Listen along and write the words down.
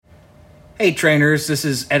Hey trainers, this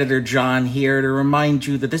is Editor John here to remind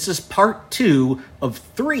you that this is part 2 of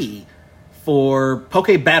 3 for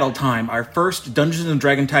Poke Battle Time, our first Dungeons &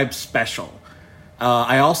 Dragon type special.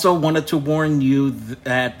 I also wanted to warn you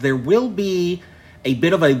that there will be a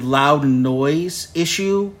bit of a loud noise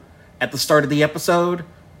issue at the start of the episode,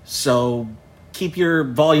 so keep your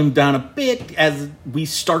volume down a bit as we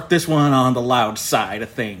start this one on the loud side of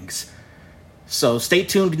things. So stay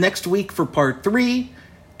tuned next week for part 3.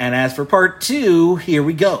 And as for part 2, here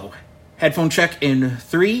we go. Headphone check in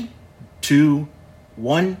 3, 2,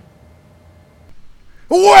 1.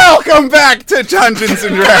 Welcome back to Dungeons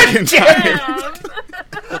and Dragons.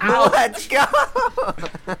 Let's go.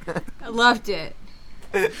 I loved it.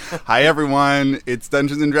 Hi everyone, it's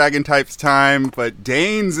Dungeons and Dragon types time, but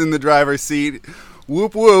Dane's in the driver's seat.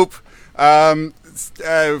 Whoop whoop. Last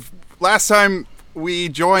time we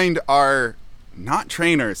joined our... Not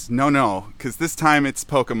trainers, no, because this time it's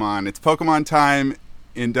Pokemon. It's Pokemon time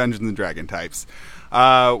in Dungeons & Dragon types.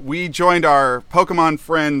 We joined our Pokemon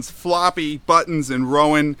friends Floppy, Buttons, and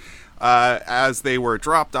Rowan as they were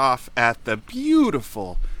dropped off at the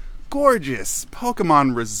beautiful, gorgeous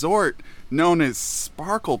Pokemon resort known as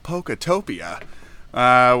Sparkle Poketopia,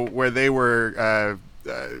 where they were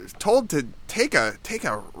told to take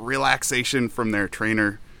a relaxation from their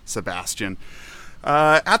trainer, Sebastian.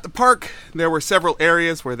 At the park, there were several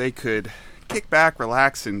areas where they could kick back,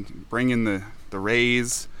 relax, and bring in the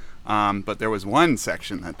rays. But there was one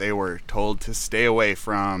section that they were told to stay away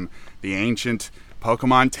from, the ancient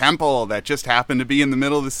Pokemon Temple that just happened to be in the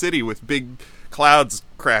middle of the city with big clouds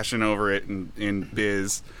crashing over it in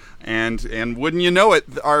Biz. And wouldn't you know it,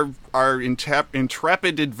 our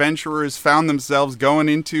intrepid adventurers found themselves going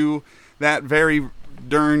into that very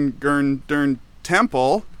darn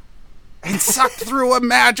temple and sucked through a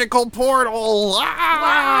magical portal,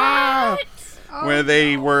 where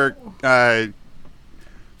they were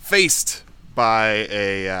faced by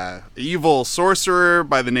a evil sorcerer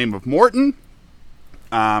by the name of Morton,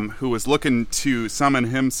 who was looking to summon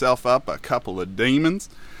himself up a couple of demons,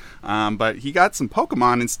 but he got some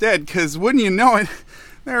Pokemon instead, because wouldn't you know it,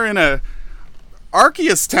 they're in a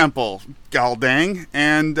Arceus temple, goddang,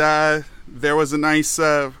 and there was a nice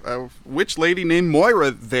witch lady named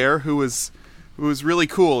Moira there who was really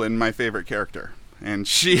cool and my favorite character. And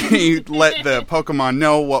she let the Pokemon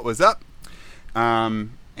know what was up,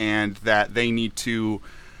 and that they need to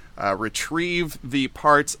retrieve the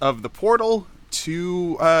parts of the portal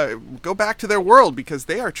to go back to their world, because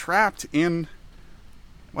they are trapped in,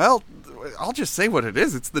 well, I'll just say what it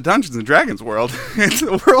is. It's the Dungeons and Dragons world. It's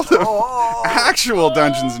the world of actual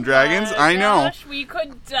Dungeons and Dragons. I know. Gosh, we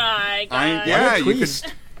could die, guys. You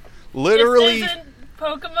could literally. This isn't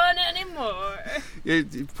Pokemon anymore.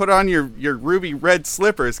 You put on your ruby red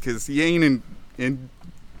slippers, because you ain't in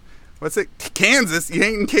what's it? Kansas. You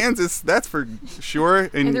ain't in Kansas. That's for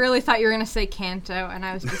sure. And I really thought you were going to say Kanto, and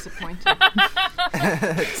I was disappointed.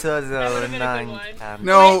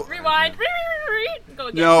 No. Rewind. Go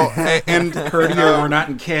again. No, and Heard here we're not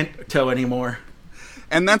in Kanto anymore.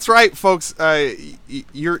 And that's right, folks.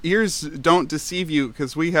 Your ears don't deceive you,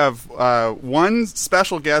 because we have one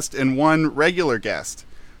special guest and one regular guest,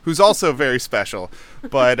 who's also very special.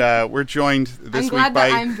 But we're joined this week by... I'm glad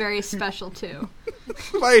that I'm very special, too.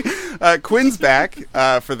 by Quinn's back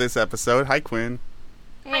for this episode. Hi, Quinn.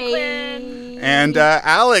 Hey. Hi, Quinn. And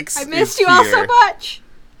Alex I missed is you all here. so much.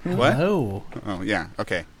 What? Hello. Oh, yeah.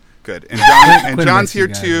 Okay. Good. And Quinn John's missed here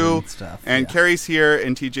you guys too, and stuff, and yeah. Carrie's here,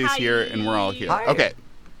 and TJ's Hi. here, and we're all here. Hi.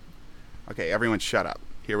 Okay, everyone shut up.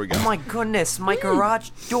 Here we go. Oh my goodness, my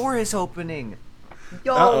garage door is opening.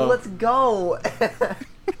 Yo, Uh-oh. let's go.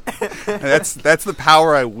 That's the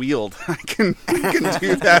power I wield. I can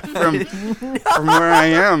do that from where I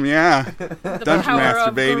am, yeah. The Dungeon power Master,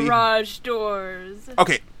 of baby. garage doors.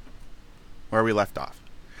 Okay, where we left off.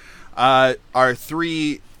 Our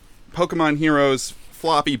three Pokemon heroes,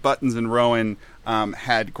 Floppy, Buttons, and Rowan,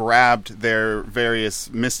 had grabbed their various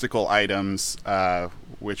mystical items,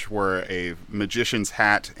 which were a magician's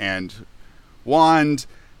hat and wand,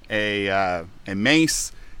 a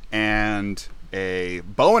mace, and a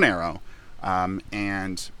bow and arrow,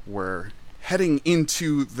 and were heading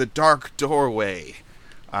into the dark doorway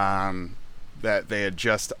that they had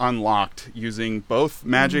just unlocked using both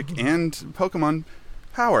magic and Pokemon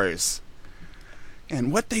powers.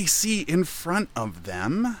 And what they see in front of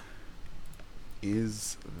them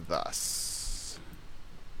is thus.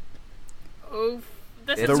 Oof.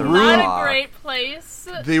 This It's is a not room. a great place.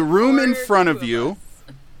 The room in for front two of you us.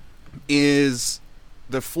 is...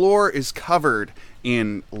 The floor is covered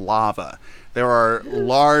in lava. There are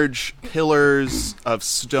large pillars of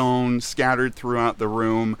stone scattered throughout the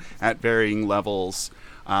room at varying levels,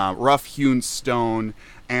 rough-hewn stone,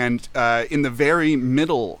 and in the very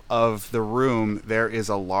middle of the room there is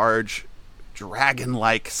a large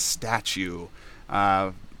dragon-like statue.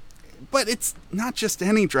 But it's not just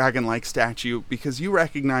any dragon-like statue, because you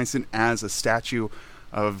recognize it as a statue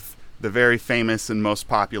of the very famous and most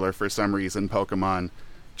popular, for some reason, Pokemon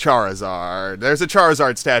Charizard. There's a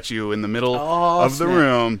Charizard statue in the middle of the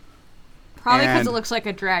room. Probably because And- it looks like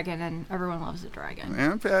a dragon, and everyone loves a dragon.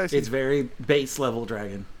 It's very base level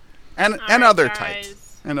dragon. and Alright, other guys. types.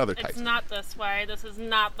 And other It's types. not this way. This is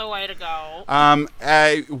not the way to go.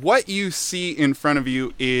 What you see in front of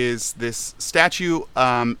you is this statue.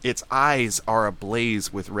 Its eyes are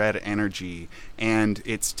ablaze with red energy, and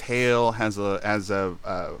its tail has a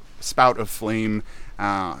spout of flame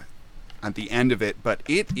at the end of it. But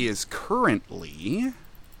it is currently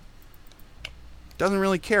doesn't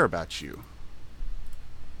really care about you.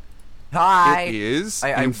 Hi. It is,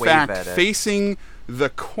 I in wave fact, at it. facing the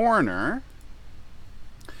corner,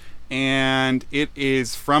 and it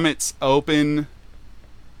is from its open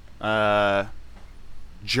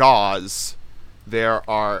jaws. There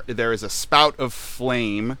is a spout of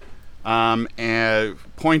flame, and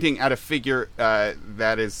pointing at a figure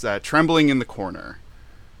that is trembling in the corner.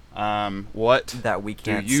 What That we do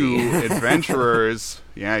can't you see. adventurers?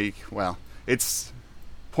 Well, it's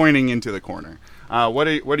pointing into the corner. What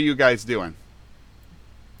are you guys doing?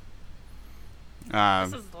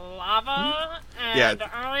 This is lava, and Yeah.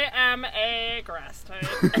 I am a grass type.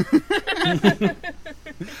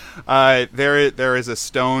 There is a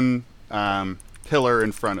stone pillar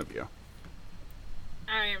in front of you.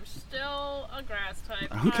 I am still a grass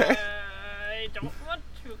type. Okay. I don't want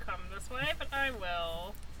to come this way, but I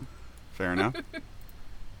will. Fair enough.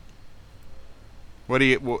 What do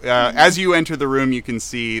you? As you enter the room, you can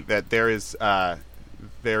see that there is a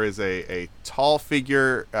tall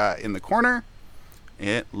figure in the corner.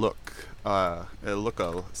 It look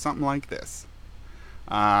something like this.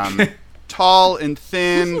 Tall and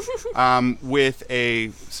thin, with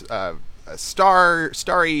a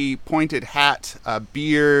starry pointed hat, a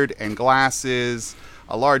beard, and glasses.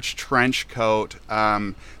 A large trench coat.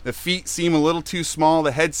 The feet seem a little too small.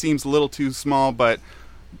 The head seems a little too small, but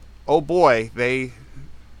oh boy, they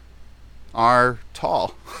are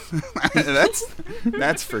tall.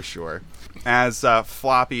 that's for sure. As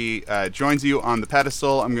Floppy joins you on the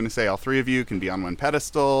pedestal, I'm going to say all three of you can be on one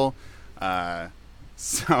pedestal,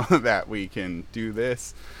 so that we can do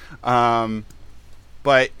this.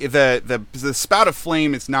 But the spout of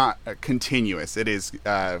flame is not continuous. It is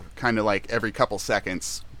kind of like every couple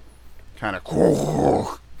seconds, kind of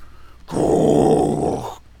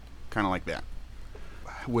like that.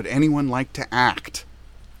 Would anyone like to act?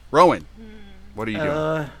 Rowan, what are you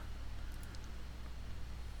doing?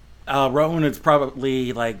 Rowan is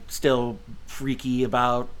probably like still freaky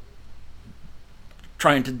about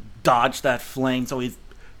trying to dodge that flame, so he's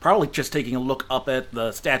probably just taking a look up at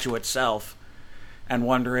the statue itself and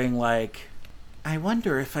wondering, like, I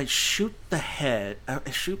wonder if I shoot the head,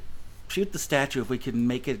 shoot the statue, if we can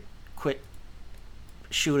make it quit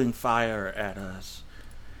shooting fire at us.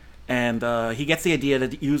 And he gets the idea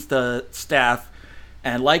to use the staff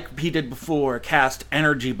and, like he did before, cast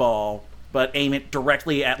Energy Ball, but aim it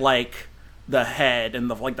directly at, like, the head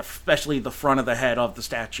and especially the front of the head of the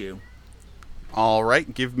statue. All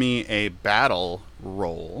right, give me a battle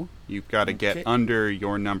roll. You've got to get under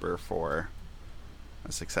your number for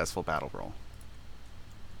a successful battle roll.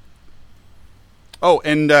 Oh,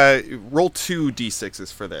 and roll 2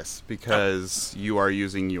 d6s for this, because you are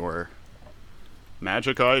using your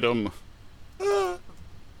magic item.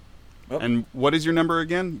 And what is your number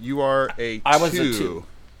again? You are a 2. I was a 2.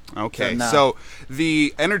 Okay, So, so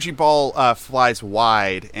the energy ball flies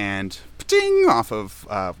wide and ding off of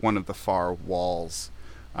one of the far walls.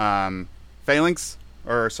 Floppy,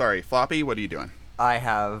 what are you doing? I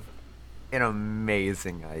have an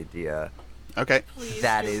amazing idea. Okay. Please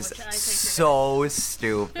That do is what I think so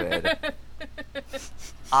stupid.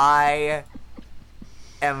 I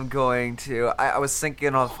am going to. I was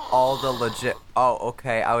thinking of all the legit. Oh,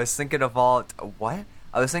 okay. I was thinking of all. What?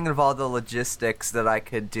 I was thinking of all the logistics that I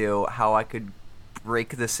could do. How I could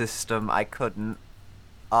break the system. I couldn't.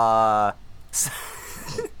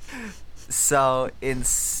 So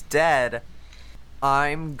instead,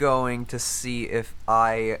 I'm going to see if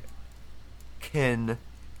I can.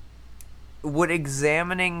 Would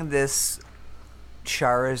examining this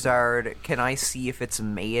Charizard, can I see if it's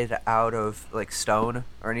made out of like stone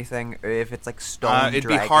or anything, or if it's like stone? It'd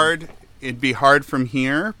dragon? be hard. It'd be hard from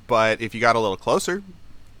here, but if you got a little closer.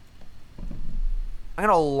 I'm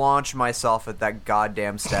gonna launch myself at that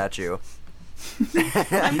goddamn statue.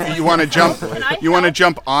 You want to jump? Can I You want to help?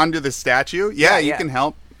 jump onto the statue? Yeah, you yeah. can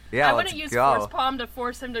help. Yeah, I want let's to use go. Force Palm to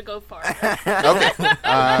force him to go farther.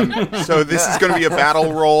 Okay. So this is going to be a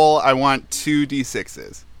battle roll. I want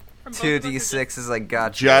 2d6s. From both Two of us who d6s, I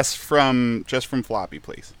got you. Just from Floppy,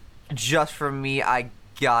 please. Just for me, I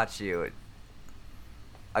got you.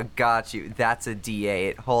 I got you. That's a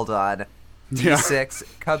d8. Hold on. Yeah. D6.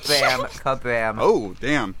 Kabam. Kabam. Oh,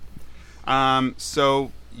 damn.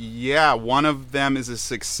 So yeah, one of them is a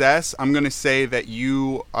success. I'm going to say that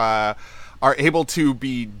you are able to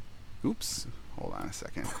be. Oops. Hold on a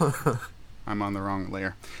second. I'm on the wrong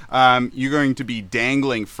layer. You're going to be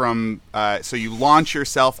dangling from. So you launch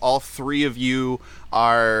yourself. All three of you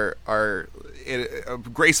are in a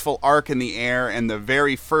graceful arc in the air, and the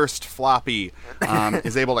very first Floppy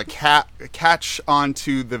is able to catch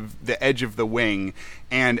onto the edge of the wing.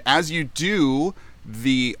 And as you do,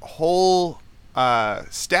 the whole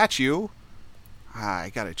statue.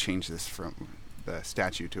 I got to change this from the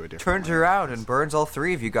statue to a different. Turns layer. around and burns all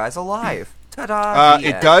three of you guys alive. Ta-da! The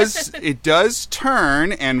It end. does. It does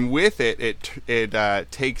turn, and with it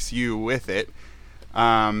takes you with it,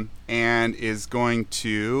 and is going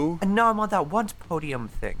to. And now I'm on that one podium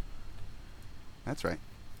thing. That's right.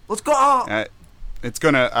 Let's go! It's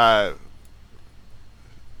gonna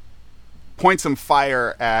point some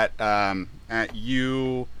fire at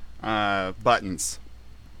you, Buttons.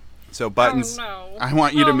 So Buttons, no. I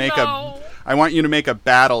want you to make no. I want you to make a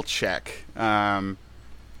battle check.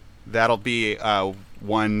 That'll be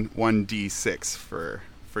 1d6 for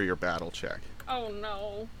your battle check. Oh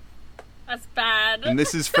no. That's bad. And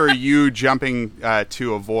this is for you jumping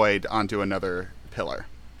to avoid onto another pillar.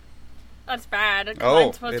 That's bad. 'Cause Oh,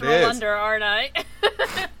 I'm supposed it to roll is. under, aren't I?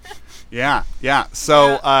 Yeah.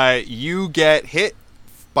 So you get hit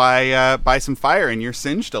by some fire, and you're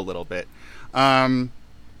singed a little bit.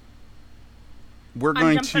 We're I'm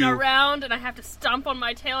going jumping to. around, and I have to stomp on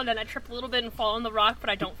my tail, and then I trip a little bit and fall on the rock, but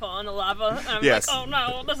I don't fall in the lava. And I'm Yes. like, oh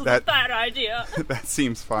no, this is That- a bad idea. That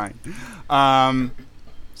seems fine.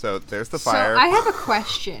 So there's the fire. So I have a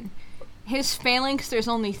question. His phalanx, there's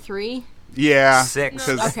only 3. Yeah, 6.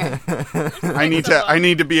 'cause Okay. I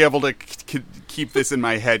need to be able to keep this in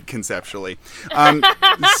my head conceptually.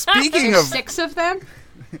 Speaking There's of, 6 of them?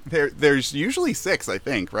 there's usually 6, I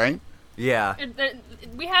think, right? Yeah.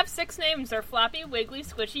 We have 6 names. They're Floppy, Wiggly,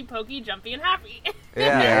 Squishy, Pokey, Jumpy, and Happy.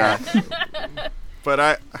 Yeah.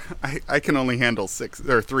 But I can only handle 6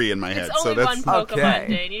 or 3 in my head, It's so only that's one Pokemon, Okay.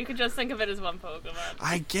 Dane. You could just think of it as one Pokemon.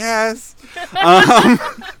 I guess.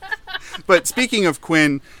 But speaking of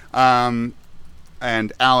Quinn and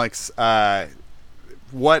Alex,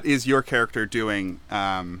 what is your character doing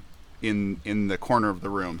in the corner of the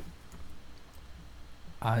room?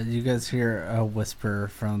 You guys hear a whisper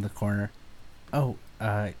from the corner. Oh,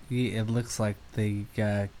 it looks like the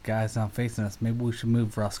guy's not facing us. Maybe we should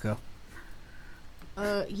move, Roscoe.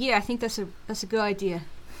 Yeah, I think that's a good idea.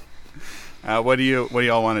 What do you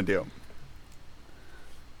all want to do?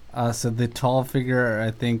 So the tall figure,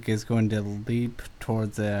 I think, is going to leap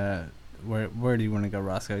towards where do you want to go,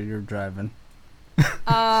 Roscoe? You're driving.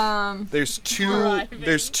 There's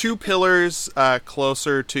Driving. two pillars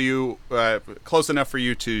closer to you, close enough for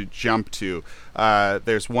you to jump to.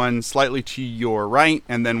 There's one slightly to your right,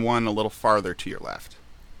 and then one a little farther to your left.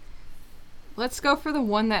 Let's go for the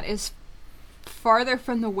one that is farther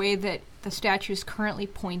from the way that the statue is currently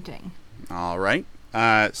pointing. All right.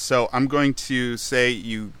 So I'm going to say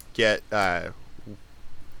you get.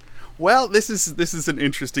 Well, this is an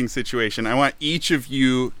interesting situation. I want each of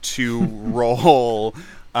you to roll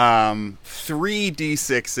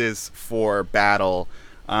 3d6s for battle,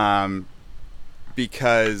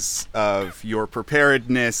 because of your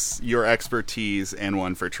preparedness, your expertise, and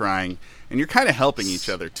one for trying. And you're kind of helping each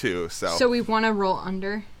other too. So we want to roll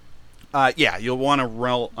under. Yeah, you'll want to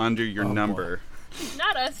roll under your number.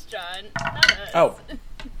 Not us, John. Not us. Oh,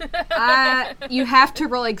 You have to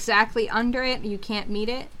roll exactly under it. You can't meet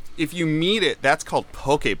it. If you meet it, that's called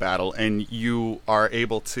Poke Battle, and you are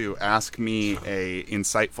able to ask me a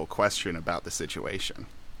insightful question about the situation.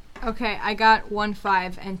 Okay, I got 1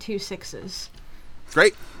 5 and 2 6s.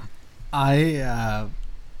 Great. I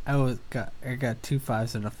got 2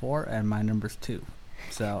 5s and a 4, and my number's 2.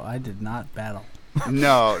 So I did not battle.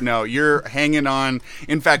 No, you're hanging on.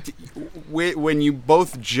 In fact, when you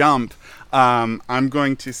both jump, I'm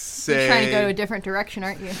going to say... You're trying to go to a different direction,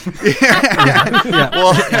 aren't you?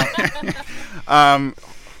 Well,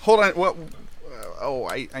 hold on. What? Oh,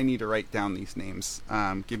 I need to write down these names.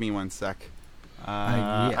 Give me one sec.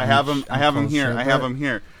 I have them. I have them here. I have them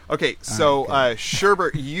here. Okay, so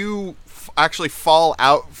Sherbert, you actually fall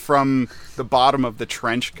out from the bottom of the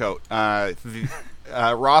trench coat.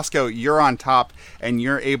 Roscoe, you're on top, and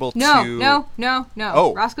you're able to... No.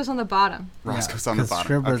 Oh. Roscoe's on the bottom. Roscoe's on the 'cause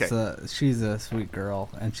bottom. Sherbert's Okay. she's a sweet girl,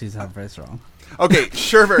 and she's not very strong. Okay,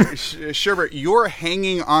 Sherbert, you're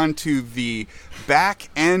hanging onto the back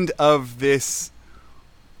end of this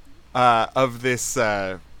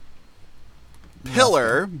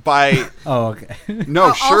pillar by... Oh, okay. No,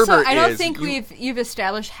 Also, Sherbert I don't is... think you've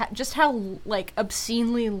established just how like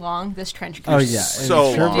obscenely long this trench coat Oh is. yeah,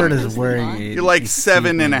 So and Sherbert long. is wearing a You're like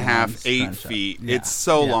exceedingly 7.5, long 8 trench feet. coat. Yeah, It's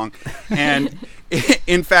so yeah. long. And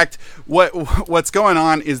in fact, what's going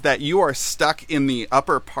on is that you are stuck in the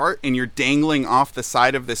upper part, and you're dangling off the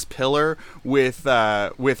side of this pillar with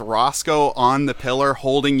Roscoe on the pillar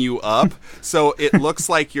holding you up. So it looks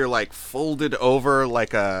like you're like folded over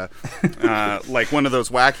like a like one of those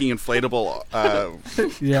wacky inflatable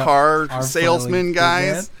Yeah, car our salesman flailing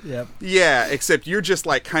guys. big head. Yep. Yeah, except you're just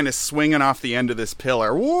like kind of swinging off the end of this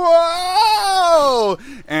pillar. Whoa!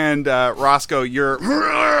 And Roscoe, you're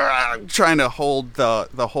trying to hold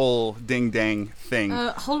the whole ding dang thing.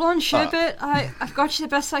 Hold on, Sherbert. I've got you the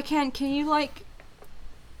best I can. Can you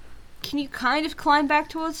kind of climb back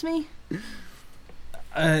towards me?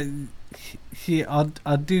 I'll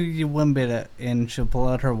do you one bit, and she'll pull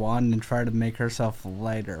out her wand and try to make herself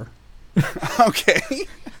lighter. Okay.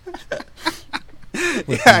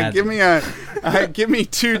 with Yeah, magic. give me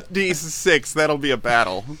 2d6. That'll be a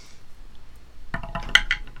battle.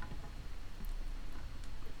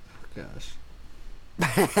 Gosh.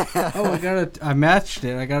 Oh, I matched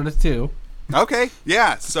it. I got a 2. Okay,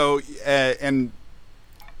 yeah. So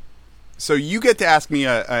so you get to ask me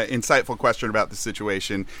a insightful question about the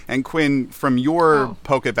situation, and Quinn, from your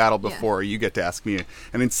Poke battle before, you get to ask me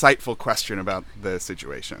an insightful question about the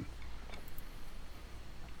situation.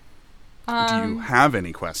 Do you have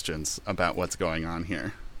any questions about what's going on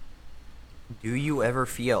here? Do you ever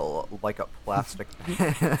feel like a plastic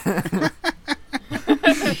bag?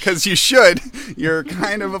 Because you should. You're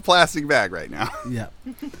kind of a plastic bag right now. Yeah.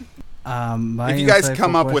 My If you guys insightful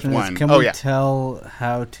come up with question is, one. can Oh, we yeah. tell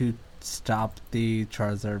how to stop the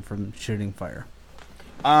Charizard from shooting fire?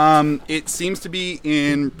 It seems to be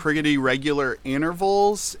in pretty regular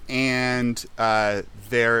intervals, and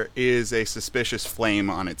there is a suspicious flame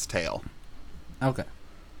on its tail. Okay.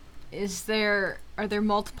 Are there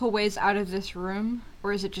multiple ways out of this room,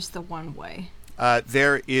 or is it just the one way?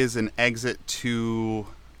 There is an exit to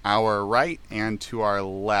our right and to our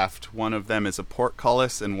left. One of them is a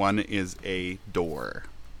portcullis, and one is a door.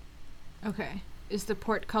 Okay. Is the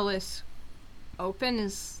portcullis open? It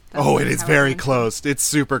is very close. closed. It's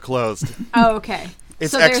super closed. Oh, okay.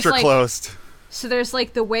 It's So there's, extra like- closed. So there's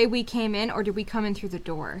like the way we came in, or did we come in through the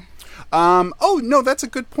door? Oh, no, that's a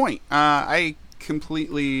good point. I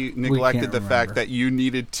completely neglected can't the fact remember. that you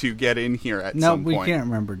needed to get in here at No, some we point. can't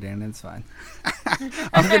remember, Dan. It's fine.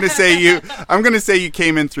 I'm gonna say you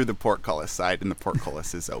came in through the portcullis side, and the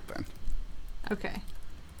portcullis is open. Okay.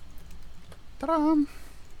 Ta-da! All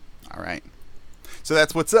right. So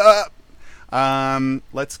that's what's up.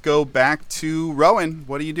 Let's go back to Rowan.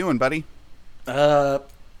 What are you doing, buddy? I'm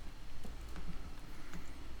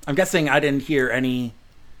guessing I didn't hear any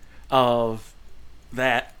of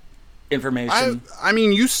that information. I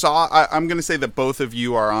mean, you saw. I'm going to say that both of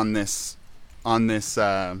you are on this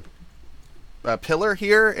pillar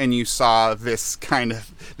here, and you saw this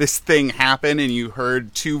thing happen, and you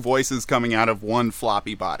heard two voices coming out of one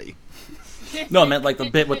floppy body. No, I meant like the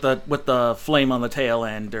bit with the flame on the tail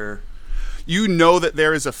end, or You know that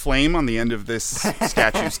there is a flame on the end of this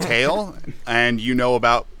statue's tail, and you know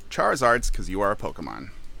about Charizards because you are a Pokemon.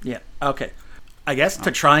 yeah. Okay. I guess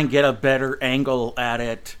to try and get a better angle at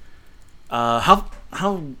it, how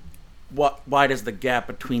wide is the gap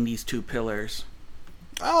between these two pillars?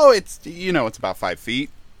 Oh, it's about 5 feet.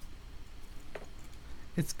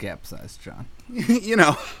 It's gap size, John.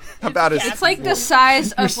 About as It's like the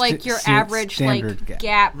size of like your st- average standard like gap.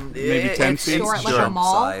 gap. Maybe 10 feet? Store at like Sure. a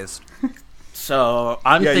mall. Sized. So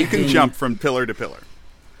I'm yeah. You thinking. can jump from pillar to pillar.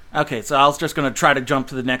 Okay, so I was just going to try to jump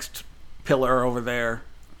to the next pillar over there.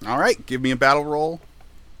 All right, give me a battle roll.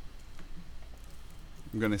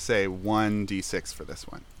 I'm going to say 1d6 for this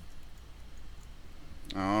one.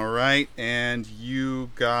 All right, and you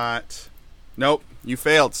got... Nope, you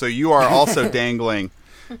failed. So you are also dangling.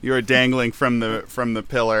 You are dangling from the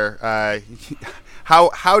pillar.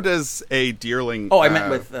 How does a deerling... Oh, I meant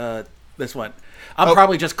with this one. I'm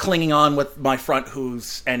probably just clinging on with my front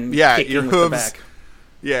hooves and kicking your with hooves. the back.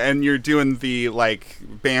 Yeah, and you're doing the like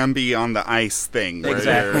Bambi on the ice thing, where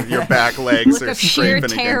Exactly. your back legs Look are of sheer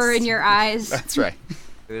scraping terror against. in your eyes. That's right.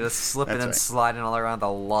 We're just slipping That's and right. sliding all around the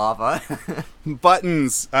lava.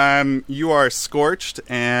 Buttons, you are scorched,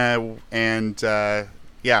 and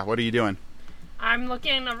yeah, what are you doing? I'm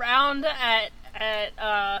looking around at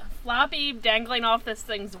Floppy dangling off this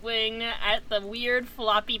thing's wing, at the weird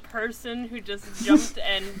floppy person who just jumped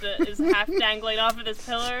and is half dangling off of this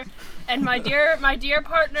pillar, and my dear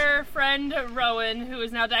partner friend Rowan, who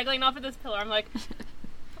is now dangling off of this pillar. I'm like,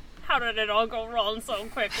 how did it all go wrong so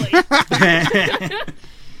quickly?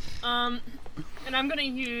 And I'm gonna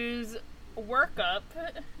use workup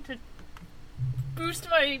to boost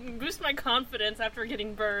my confidence after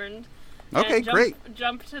getting burned. Okay, and great.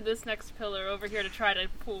 Jump to this next pillar over here to try to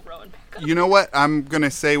pull Rowan back up. You know what? I'm going to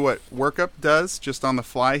say what workup does just on the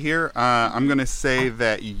fly here. I'm going to say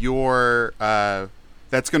that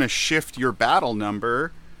that's going to shift your battle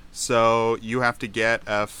number, so you have to get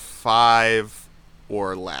a 5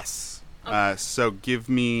 or less. Okay. So give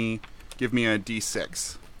me a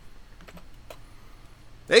D6.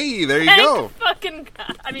 Hey, there you Thank go. fucking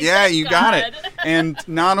God. I mean, Yeah, thank you got it. God. And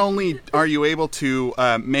not only are you able to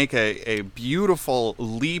make a beautiful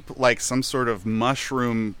leap like some sort of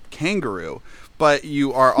mushroom kangaroo, but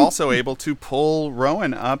you are also able to pull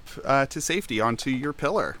Rowan up to safety onto your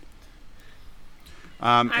pillar.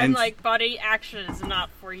 I'm and like, buddy, action is not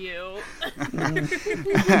for you.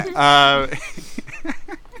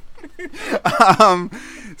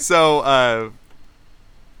 so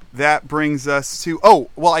that brings us to... Oh,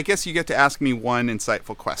 well, I guess you get to ask me one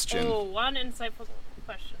insightful question. Oh, one insightful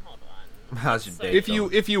question. Hold on. How's your So- day?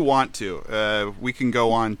 If you want to, we can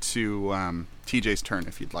go on to TJ's turn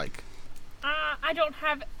if you'd like. I don't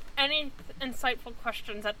have any insightful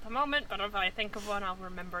questions at the moment, but if I think of one, I'll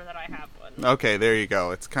remember that I have one. Okay, there you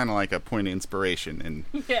go. It's kind of like a point of inspiration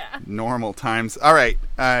in Yeah. normal times. All right,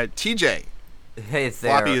 TJ, Hey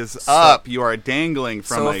there. Floppy is So- up. You are dangling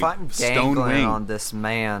from So a if I'm stone dangling wing. on this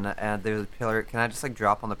man and there's a pillar, can I just like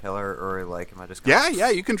drop on the pillar, or like am I just? Yeah,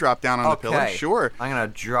 you can drop down on the pillar. Okay. Sure. I'm gonna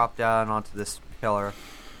drop down onto this pillar.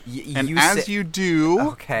 And you as say- you do,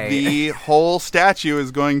 Okay. the whole statue is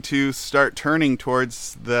going to start turning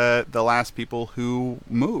towards the last people who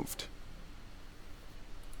moved.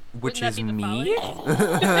 which Wouldn't is that be me.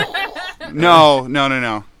 the No.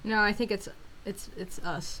 No, I think it's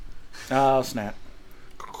us. Oh, snap.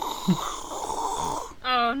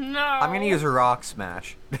 Oh no. I'm gonna use a rock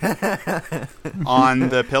smash On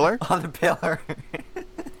the pillar? on the pillar.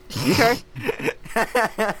 Okay.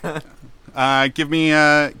 Give me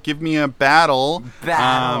a battle.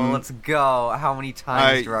 Battle. Let's go. How many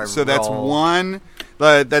times do I roll? So that's one.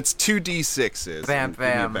 That's 2d6s. Bam, Give me a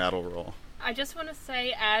bam. battle roll. I just want to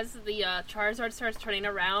say, as the Charizard starts turning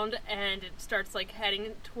around and it starts like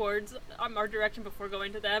heading towards our direction before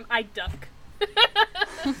going to them, I duck.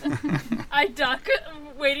 I duck,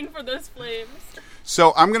 waiting for those flames.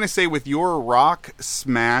 So I'm going to say with your rock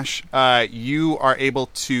smash, you are able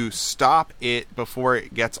to stop it before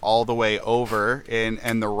it gets all the way over,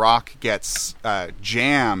 and the rock gets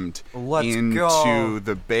jammed Let's into go.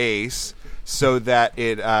 the base, so that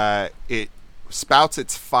it spouts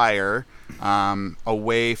its fire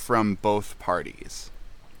away from both parties.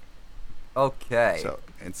 Okay. So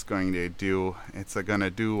it's going to do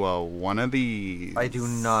one of these. I do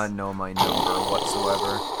not know my number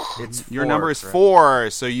whatsoever. It's Your 4, number is correct? 4,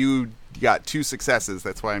 so you got 2 successes.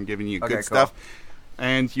 That's why I'm giving you Okay, good cool. stuff.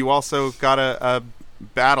 And you also got a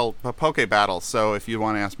poke battle. So if you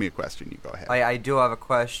want to ask me a question, you go ahead. I do have a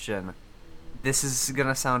question. This is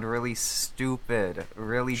gonna sound really stupid,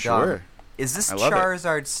 really dumb. Sure. Is this I love it.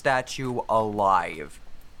 Charizard statue alive,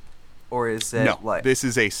 or is it no, like this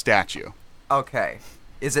is a statue. okay?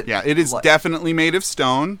 Is it? Yeah, it is like- definitely made of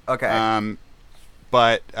stone. Okay.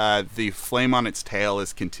 But the flame on its tail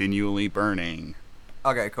is continually burning.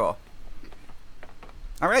 Okay, cool.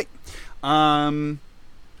 All right.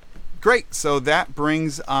 Great. So that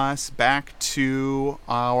brings us back to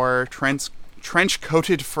our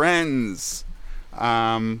trench-coated friends.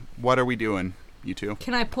 What are we doing, you two?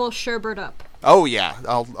 Can I pull Sherbert up? Oh yeah,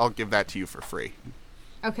 I'll give that to you for free.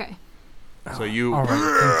 Okay. So you. All right,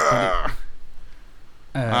 thanks, buddy.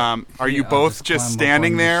 Are you I'll both just just climb up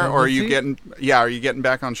standing on your there, or are shoulder you seat? getting? Yeah, are you getting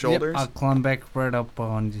back on shoulders? Yep, I'll climb back right up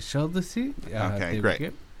on the shoulder seat. Okay, there we great.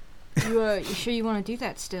 go. You sure you want to do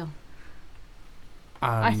that still?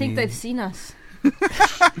 I I think mean, they've seen us.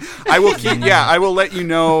 I will keep. Yeah, I will let you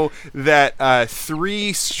know that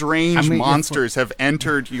 3 strange I mean, monsters have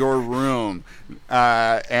entered your room,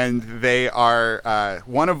 and they are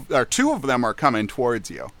 2 of them are coming towards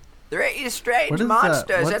you. 3 strange What is monsters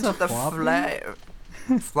that? What's into a the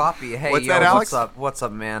floppy? Floppy. Hey, What's yo, that, Alex? what's up? What's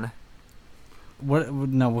up, man? What?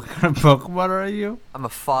 No, what kind of Pokemon are you? I'm a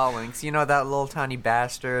Phalanx. You know that little tiny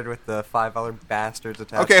bastard with the $5 bastards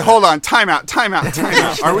attached? Okay, to hold on. Time out.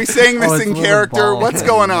 Are we saying this it's in a little character? ball What's thing.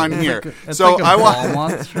 going on It's here? like it's So like a I ball want.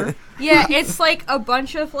 monster. Yeah, it's like a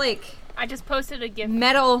bunch of like I just posted a gift.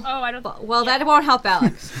 metal. Oh, I don't. Well, yeah. that won't help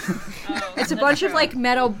Alex. Oh, It's a bunch of like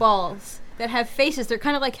metal balls that have faces. They're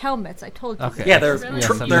kind of like helmets. I told you. Okay. Yeah, they're Really? Yes,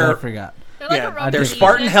 I they're forgot. They're like yeah, a Robo they're Legion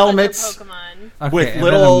Spartan with a helmets. Pokemon. Okay, With and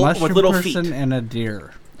little- then a with mushroom little person feet. and a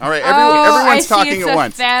deer. All right, Oh, everyone's I see, talking it's at a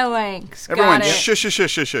once. Phalanx. Everyone, Got it. shush, shush,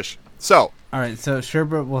 shush, shush, shush. So, All right, so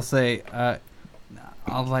Sherbert will say, I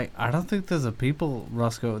don't think there's a people,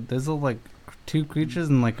 Roscoe. There's like two creatures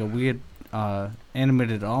and like a weird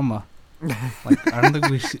animated Alma. Like, I don't think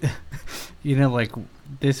we should, like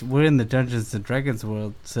this. We're in the Dungeons and Dragons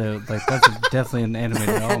world, so like that's definitely an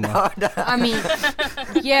animated Alma. I mean,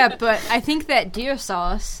 yeah, but I think that deer saw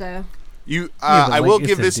us, so. you, Yeah, but, I like, will it's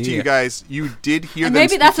give a this to deer. you guys. You did hear And them.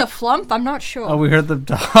 maybe that's a flump. I'm not sure. Oh, we heard them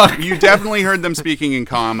talk. You definitely heard them speaking in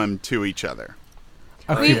common to each other.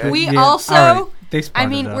 Okay, we yeah, also. all right, they I spotted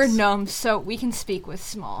mean, we're us. gnomes, so we can speak with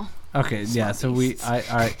small. Okay, yeah. So all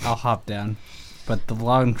right, I'll hop down, but the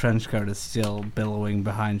long trench coat is still billowing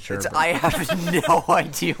behind Sherbert. I have no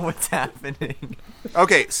idea what's happening.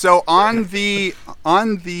 Okay, so on the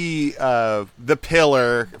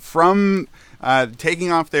pillar from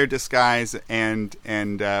taking off their disguise and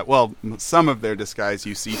well, some of their disguise,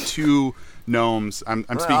 you see two gnomes. I'm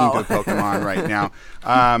speaking to a Pokemon right now.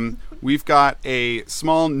 We've got a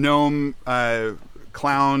small gnome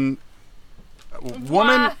clown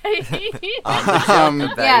woman. Why?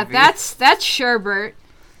 Yeah, that's Sherbert,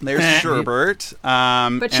 There's Sherbert.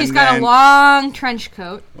 but she's and got a then long trench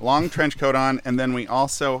coat. long trench coat on, and then we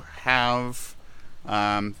also have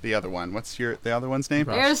the other one. What's the other one's name?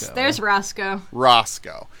 Roscoe. There's Roscoe.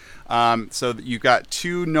 Roscoe. So you've got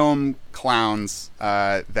two gnome clowns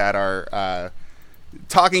that are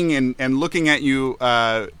talking and looking at you,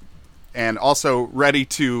 and also ready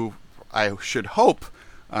to, I should hope,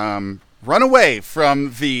 run away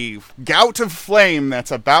from the gout of flame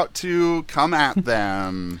that's about to come at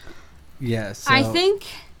them. Yeah, so I think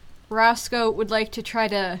Roscoe would like to try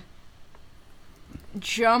to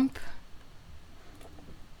jump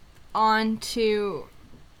onto.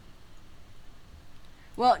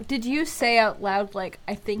 Well, did you say out loud, like,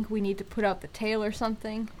 I think we need to put out the tail or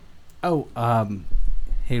something? Oh,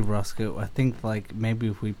 hey Roscoe, I think like maybe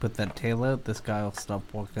if we put that tail out, this guy will stop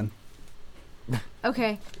walking.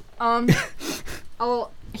 Okay. He'll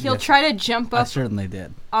Yes. try to jump I up certainly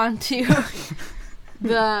did. onto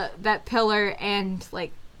that pillar and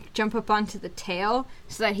like jump up onto the tail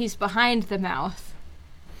so that he's behind the mouth.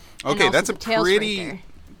 And Okay, also that's a the tail's right pretty there.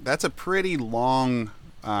 that's a pretty long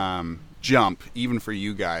jump even for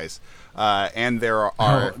you guys. And there are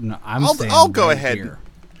Oh, no, I'll go ahead. Here.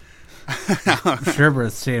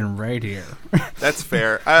 Sherbert's staying right here. That's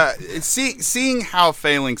fair. Seeing how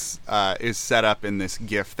Phalanx is set up in this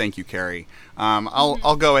GIF, thank you, Carrie.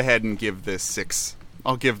 I'll go ahead and give this 6.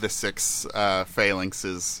 I'll give the 6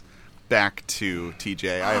 Phalanxes back to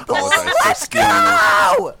TJ. I apologize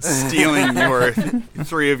for stealing your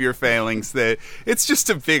 3 of your Phalanx. It's just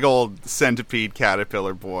a big old centipede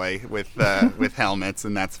caterpillar boy with helmets,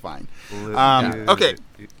 and that's fine. Okay.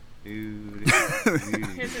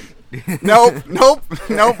 Nope.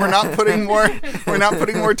 We're not putting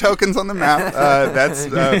more tokens on the map. That's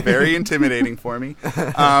very intimidating for me.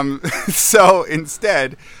 So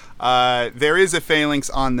instead, there is a Phalanx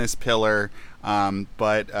on this pillar,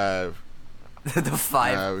 but The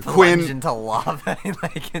 5 Quinn- plunge into lava.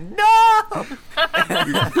 Like, no!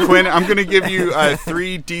 Quinn, I'm going to give you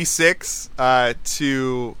 3d6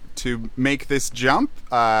 to make this jump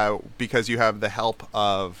because you have the help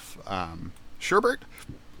of Sherbert,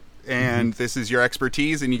 and this is your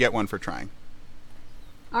expertise, and you get 1 for trying.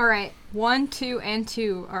 All right, 1, 2, and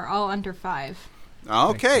 2 are all under 5.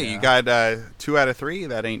 Okay, you got 2 out of 3.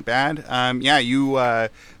 That ain't bad. Yeah, you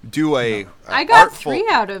do a. I got artful, 3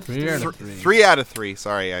 out of 3 3. out of 3. 3 out of 3.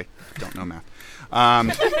 Sorry, I don't know math.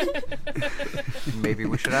 Maybe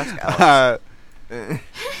we should ask Alex.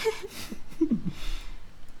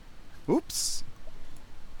 Oops.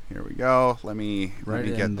 Here we go. Let me Right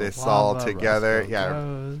get in the this all lava, together. Roscoe Yeah,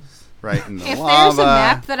 goes. right in the If lava. there's a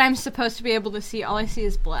map that I'm supposed to be able to see, all I see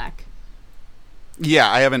is black.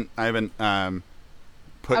 Yeah, I haven't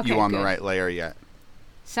put you Okay, on the good. right layer yet.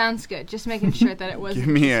 Sounds good. Just making sure that it wasn't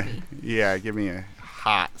Give me just give me a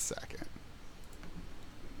hot second.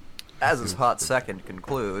 As this hot second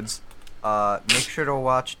concludes. make sure to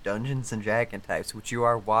watch Dungeons and Dragon Types, which you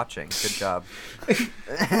are watching. Good job.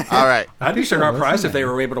 All right. I'd be surprised if they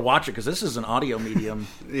were able to watch it because this is an audio medium.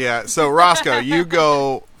 Yeah. So Roscoe, you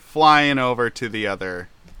go flying over to the other.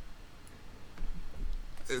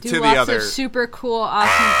 Do lots of super cool,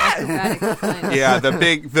 awesome acrobatic flips. Yeah, the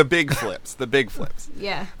big flips.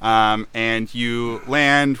 Yeah. And you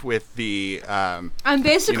land with the. I'm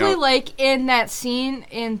basically like in that scene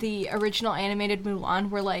in the original animated Mulan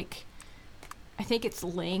where like, I think it's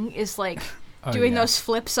Ling is like doing those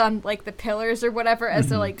flips on like the pillars or whatever as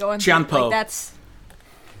they're like going. Jianpo. Like that's.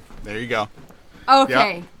 There you go.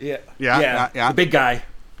 Okay. Yeah. Yeah. The big guy.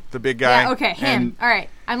 The big guy. Yeah. Okay. Him. All right.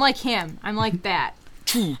 I'm like him. I'm like that.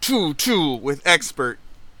 Choo with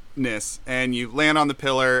expertness, and you land on the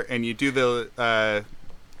pillar, and you do the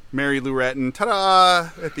Mary Lou Retton ta-da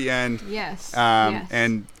at the end. Yes. Yes.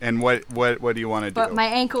 Yes. And what do you want to do? But my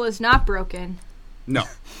ankle is not broken. No.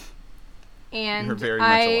 And You're very much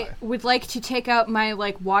I alive. would like to take out my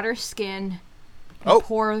like water skin and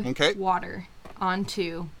pour water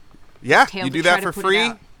onto. Yeah, tail you to do try that to for put it free.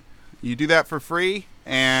 out. You do that for free,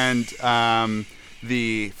 and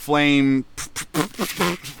the flame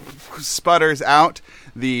sputters out.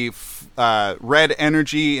 The red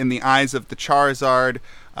energy in the eyes of the Charizard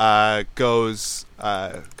goes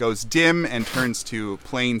dim and turns to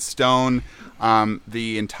plain stone.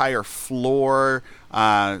 The entire floor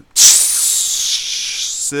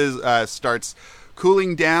starts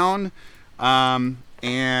cooling down,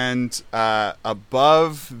 and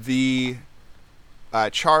above the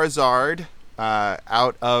Charizard,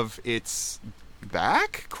 out of its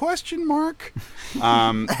back? Question mark.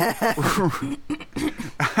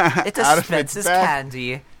 It dispenses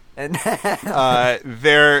candy, and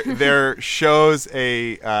there shows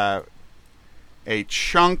a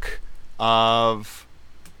chunk of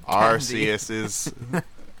Arceus's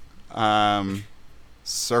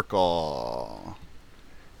circle,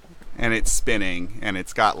 and it's spinning, and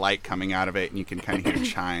it's got light coming out of it, and you can kind of hear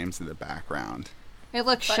chimes in the background. It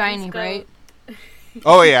looks Buttons shiny, go- right?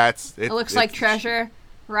 Oh yeah, It looks like treasure.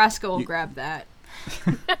 Roscoe will grab that.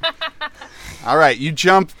 All right, you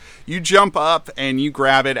jump up and you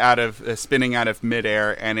grab it out of spinning out of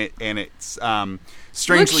midair, and it's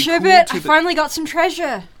strangely Look, cool Shibbit, to I the, finally got some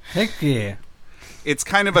treasure. Heck yeah. It's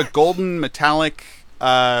kind of a golden metallic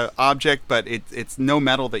object, but it's no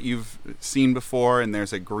metal that you've seen before, and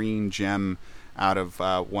there's a green gem out of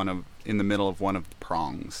in the middle of one of the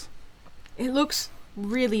prongs. It looks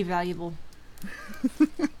really valuable.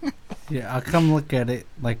 Yeah, I'll come look at it.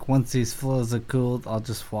 Like, once these floors are cooled, I'll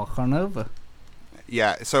just walk on over.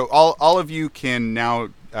 Yeah, so all of you can now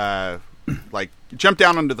like jump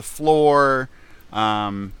down onto the floor,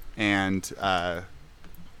 and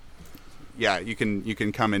yeah, you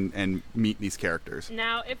can come and meet these characters.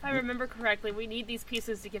 Now, if I remember correctly, we need these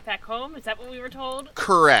pieces to get back home. Is that what we were told?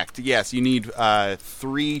 Correct. Yes, you need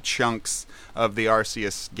 3 chunks of the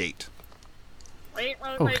Arceus gate. Wait,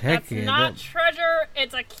 Oh, wait, heck that's yeah, not that- treasure.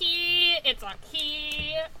 It's a key. It's a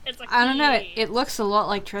key. It's a key. I don't know. It looks a lot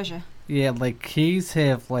like treasure. Yeah, like, keys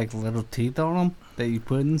have, like, little teeth on them that you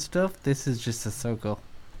put in stuff. This is just a circle.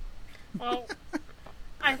 Well,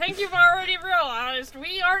 I think you've already realized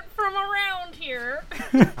we aren't from around here,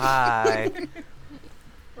 hi.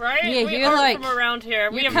 right? Yeah, we you're aren't like- from around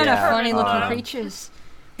here. We You're have kind of Yeah, funny looking uh, creatures.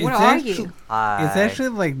 It's What are actu- you? Hi. It's actually,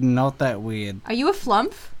 like, not that weird. Are you a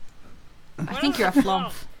flump? I think you're a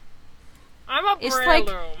flump. I'm a It's like-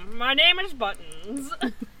 Breloom. My name is Buttons.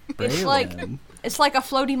 It's like Braylon. it's like a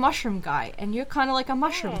floaty mushroom guy, and you're kind of like a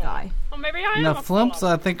mushroom guy. Well, maybe I am Now, a flumps,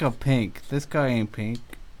 flump. I think, are pink. This guy ain't pink.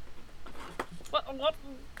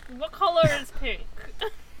 What color is pink?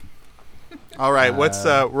 All right,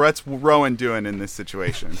 what's Rowan doing in this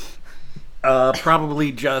situation?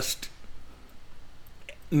 Probably just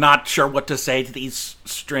not sure what to say to these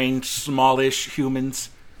strange, smallish humans.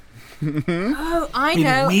 Oh, I In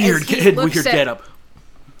know. weird, as he looks weird at- getup.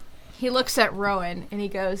 He looks at Rowan and he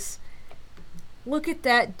goes, "Look at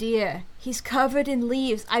that deer. He's covered in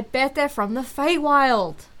leaves. I bet they're from the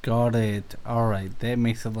Feywild." Got it. Alright, that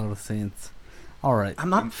makes a lot of sense. Alright. I'm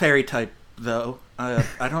not fairy type though. I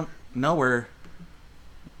don't know where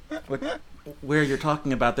you're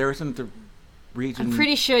talking about. There isn't a region. I'm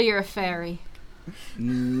pretty sure you're a fairy.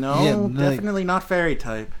 No, Yeah, like- definitely not fairy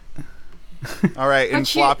type. All right, and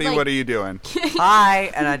Aren't you, Floppy, like- what are you doing?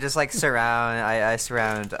 Hi, and I just like surround. I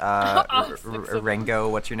surround Awesome. Rango.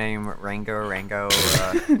 What's your name? Rango. No.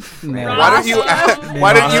 Why don't you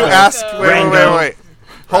ask? Wait. Rango.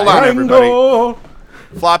 Hold on, everybody.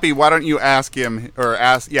 Floppy, why don't you ask him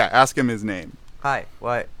ask him his name? Hi.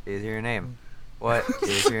 What is your name? What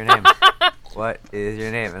is your name? what is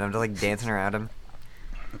your name? And I'm just like dancing around him.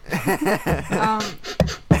 You're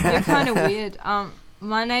kind of weird.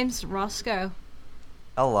 My name's Roscoe.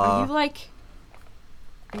 Hello. Are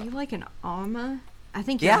you like an armor? I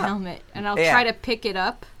think you're Yeah. a helmet, and I'll Yeah. try to pick it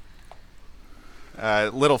up.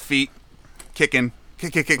 Little feet kicking.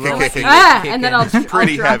 Kick. And then I'll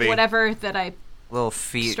Pretty drop heavy. whatever that I. Little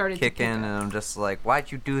feet Started to kicking, pick and up. I'm just like,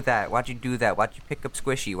 why'd you do that? Why'd you do that? Why'd you pick up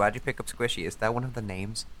Squishy? Why'd you pick up Squishy? Is that one of the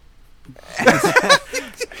names? Keep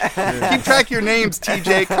track of your names,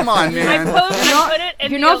 TJ. Come on, I man. put it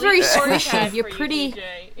in You're the not very Elite Four squishy. chat You're for you, pretty-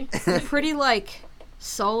 TJ. You're pretty like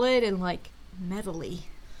solid and like metally.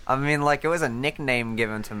 I mean, like, it was a nickname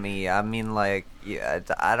given to me. I mean, like, yeah,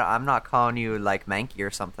 I'm not calling you, like, Mankey or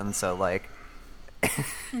something, so, like...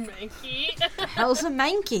 Mankey. Hell's a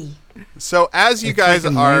manky. So as you It's guys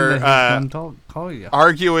like a name are that he's gonna call you.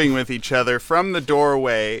 arguing with each other from the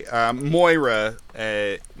doorway, Moira,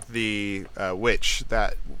 the witch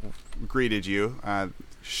that greeted you,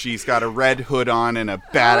 she's got a red hood on and a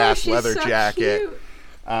badass she's leather so jacket. cute.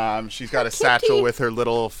 She's got a Kitty. satchel with her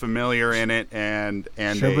little familiar in it, and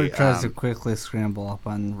Shepard tries to a, quickly scramble up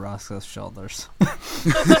on Roscoe's shoulders.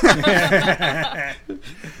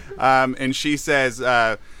 and she says,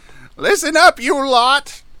 "Listen up, you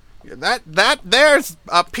lot. That there's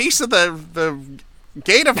a piece of the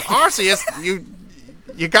gate of Arceus.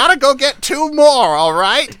 You gotta go get 2 more. All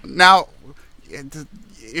right. Now,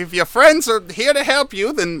 if your friends are here to help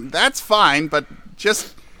you, then that's fine. But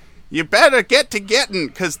just." You better get to getting,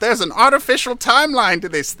 because there's an artificial timeline to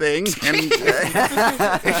this thing, and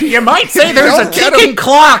You might say there's a don't get ticking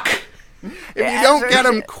clock. if you don't get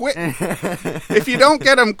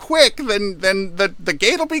them quick, then the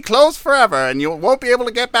gate will be closed forever, and you won't be able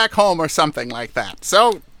to get back home or something like that.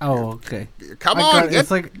 So Oh, okay. come I on, got- it's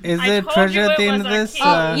like, is I there told treasure you at the it end was of our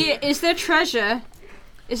this? king. Yeah, is there treasure?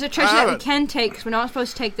 Is there treasure that we can take? Because we're not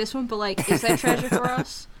supposed to take this one, but like, is there treasure for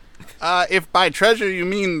us? if by treasure you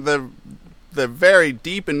mean the very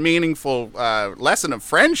deep and meaningful lesson of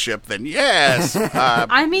friendship, then yes.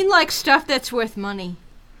 I mean, like stuff that's worth money.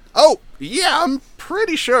 Oh yeah, I'm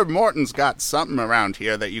pretty sure Morton's got something around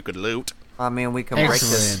here that you could loot. I mean, we can break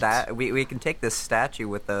this Excellent. we can take this statue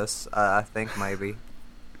with us, I think, maybe.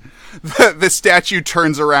 The statue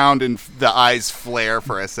turns around and the eyes flare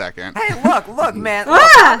for a second. Hey, look, man. Look,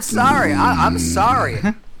 Ah! I'm sorry. I'm sorry.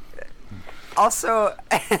 Also...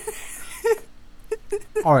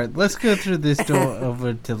 Alright, let's go through this door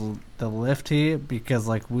over to the left here, because,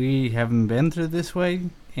 like, we haven't been through this way,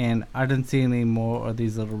 and I didn't see any more of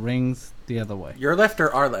these little rings the other way. Your left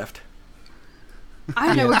or our left? I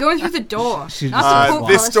don't know. We're going through the door. She Not just- the portal,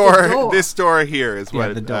 This it's the door, this door here is Yeah,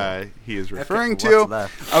 what the door. he is referring what's to.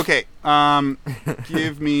 left? Okay,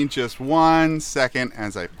 give me just 1 second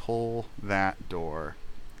as I pull that door.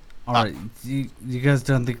 Alright, you guys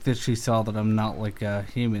don't think that she saw that I'm not, like, a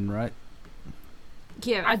human, right?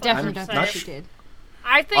 Yeah, I definitely don't think I'm she did.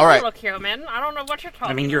 I think All right. you look human. I don't know what you're talking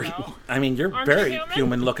I mean, you're about. Aren't you very human?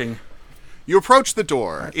 human looking. You approach the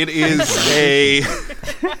door. It is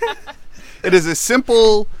it is a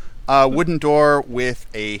simple wooden door with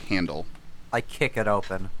a handle. I kick it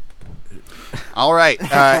open. All right,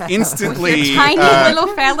 instantly. Tiny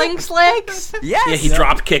little phalanx legs. Yes! Yeah, he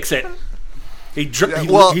drop kicks it.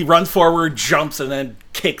 He runs forward, jumps, and then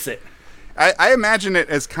kicks it. I imagine it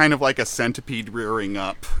as kind of like a centipede rearing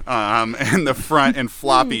up, in the front, and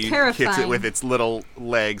Floppy kicks it terrifying. with its little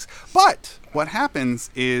legs. But what happens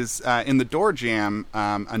is, in the door jam,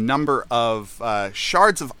 a number of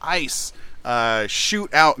shards of ice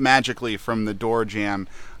shoot out magically from the door jam.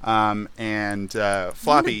 And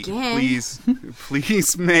Floppy, again.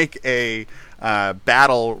 please make a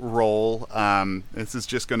battle roll. This is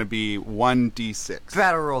just going to be 1d6.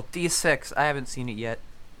 Battle roll, D6. I haven't seen it yet.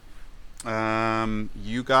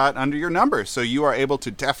 You got under your number, so you are able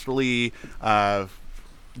to deftly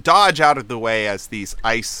dodge out of the way as these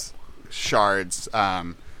ice shards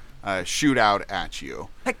shoot out at you.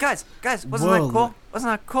 Hey, guys, wasn't Whoa. that cool?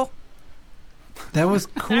 Wasn't that cool? That was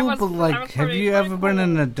cool, was- but, that like, was have pretty- you pretty ever been cool.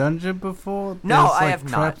 in a dungeon before? No, There's, I like, have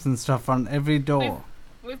not. traps and stuff on every door.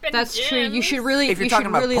 We've been That's true. You gyms. should really, If you're you talking should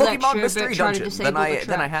about really let Pokemon Sherbert Mystery try to Dungeon, disable then the I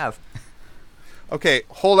trap. have. Okay,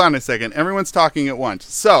 hold on a second. Everyone's talking at once.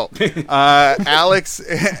 So, Alex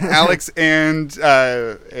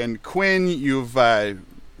and Quinn, you've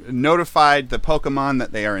notified the Pokemon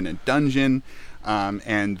that they are in a dungeon,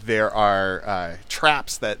 and there are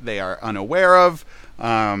traps that they are unaware of.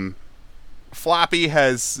 Floppy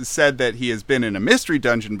has said that he has been in a mystery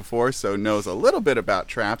dungeon before, so knows a little bit about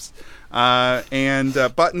traps. And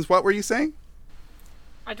Buttons, what were you saying?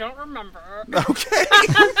 I don't remember. Okay.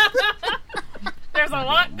 There's a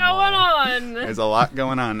lot going on. There's a lot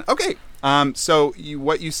going on. Okay. So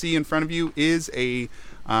what you see in front of you is a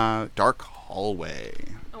dark hallway.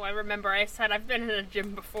 Oh, I remember I said I've been in a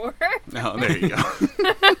gym before. Oh, there you go.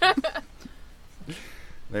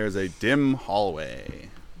 There's a dim hallway.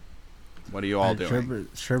 What are you all doing?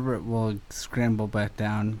 Sherbert will scramble back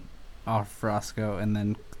down off Roscoe and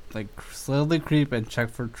then slowly creep and check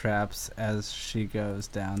for traps as she goes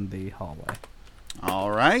down the hallway.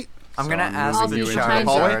 All right. I'm going to ask the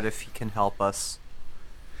Charizard if he can help us.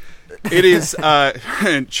 It is,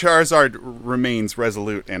 Charizard remains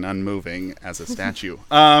resolute and unmoving as a statue.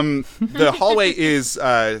 The hallway is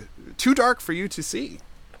too dark for you to see.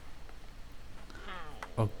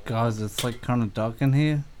 Oh, God, it's kind of dark in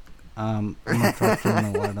here. I'm going to try to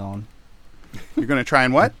turn the light on. You're going to try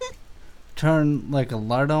and what? Turn, a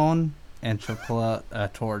light on, and she'll pull out a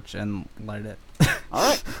torch and light it. All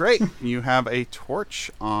right, great. You have a torch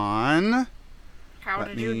on. How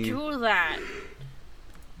did you do that?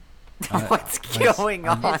 What's going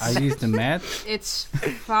on? I used a match. It's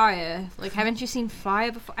fire. Haven't you seen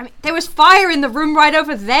fire before? I mean, there was fire in the room right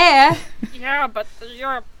over there. Yeah, but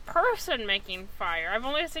you're a person making fire. I've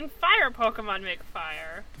only seen fire Pokemon make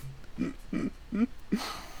fire.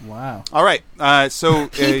 Wow. All right. So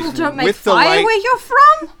people don't make with fire the light, where you're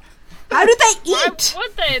from. How do they eat? Why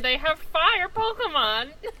would they? They have fire Pokemon.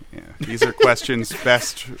 Yeah, these are questions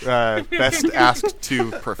best asked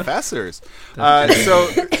to professors. So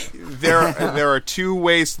there are two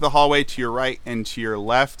ways to the hallway: to your right and to your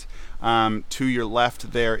left. To your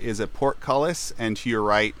left, there is a portcullis, and to your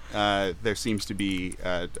right, there seems to be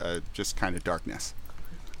just kind of darkness.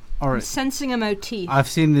 All right. I'm sensing a motif. I've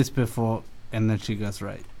seen this before, and then she goes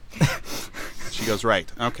right. She goes right.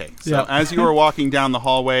 Okay. So Yep. as you are walking down the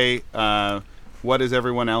hallway, what is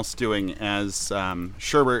everyone else doing as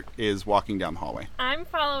Sherbert is walking down the hallway? I'm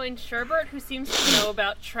following Sherbert, who seems to know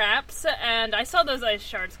about traps, and I saw those ice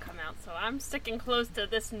shards come out, so I'm sticking close to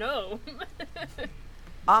this gnome.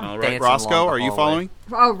 All right, Roscoe, are you following?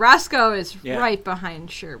 Oh, Roscoe is Yeah. right behind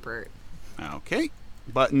Sherbert. Okay.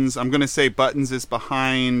 Buttons. I'm going to say Buttons is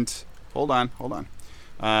behind. Hold on.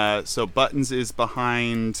 So Buttons is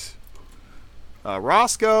behind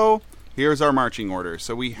Roscoe. Here's our marching order.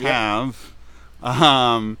 So we have,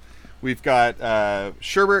 we've got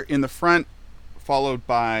Sherbert in the front, followed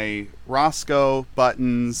by Roscoe,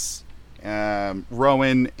 Buttons,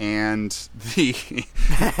 Rowan, and the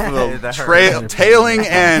tailing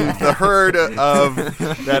end, the herd of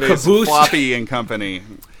that is Caboose. Floppy and company.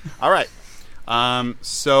 All right.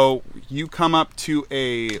 So you come up to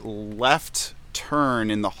a left turn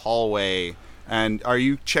in the hallway, and are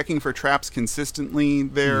you checking for traps consistently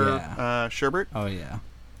there, Yeah. Sherbert? Oh, yeah.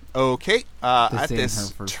 Okay. At ain't her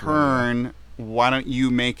this first turn, why don't you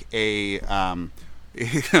make a,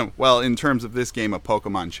 well, in terms of this game, a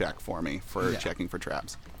Pokemon check for me for checking for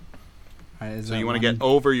traps. All right, is So that you want to get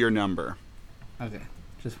over your number. Okay.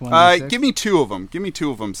 Just one. Give me two of them. Give me two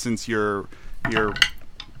of them since you're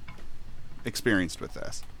experienced with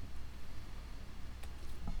this.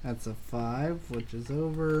 That's a 5, which is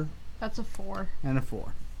over, That's a 4. and a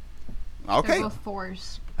 4. Okay. They're both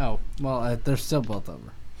 4s. Oh, well, they're still both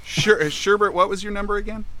over. Sherbert, what was your number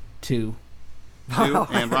again? 2. 2.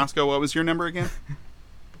 And Roscoe, what was your number again?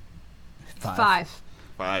 5.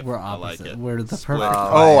 5. We're I opposite. like it. We're the Split. perfect.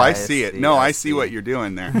 Oh, yeah, I see it. No, I see what you're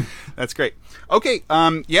doing there. That's great. Okay,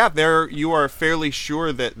 there you are fairly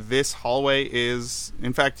sure that this hallway is,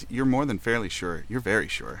 in fact, you're more than fairly sure. You're very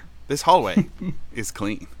sure. This hallway is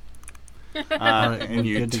clean. And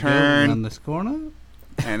you Good to go turn, around this corner.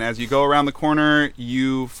 and as you go around the corner,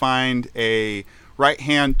 you find a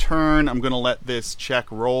right-hand turn. I'm going to let this check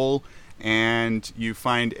roll. And you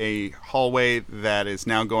find a hallway that is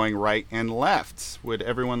now going right and left. Would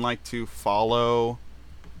everyone like to follow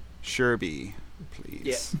Sherby, please?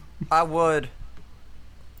 Yeah. I would.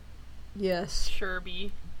 Yes.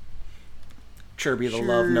 Sherby. Chirby the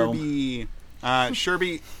love gnome.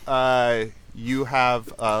 Sherby, you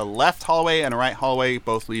have a left hallway and a right hallway,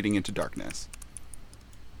 both leading into darkness.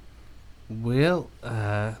 Well,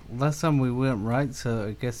 last time we went right, so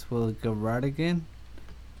I guess we'll go right again.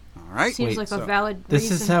 All right. Seems like a valid This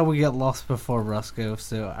reason. is how we get lost before, Roscoe,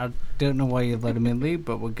 so I don't know why you let him in lead,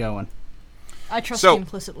 but we're going. I trust So- you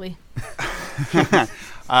implicitly.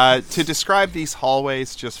 To describe these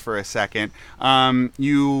hallways just for a second,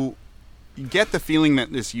 you get the feeling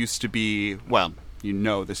that this used to be, well, you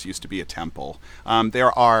know this used to be a temple.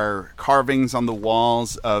 There are carvings on the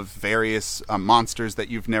walls of various monsters that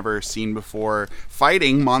you've never seen before,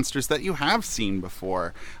 fighting monsters that you have seen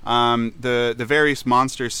before. The various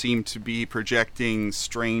monsters seem to be projecting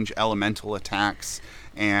strange elemental attacks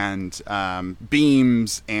and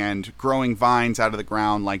beams and growing vines out of the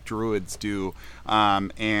ground like druids do.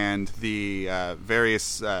 And the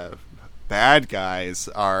various bad guys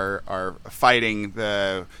are fighting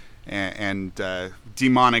the and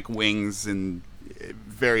demonic wings and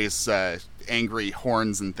various angry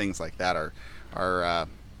horns and things like that are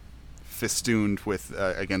festooned with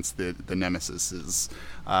against the nemesis.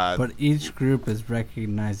 But each group is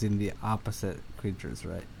recognizing the opposite creatures,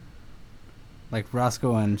 right? Like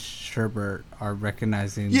Roscoe and Sherbert are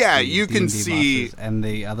recognizing the you can D&D see, monsters, and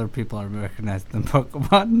the other people are recognizing the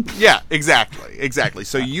Pokemon. Yeah, exactly.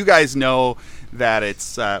 So you guys know that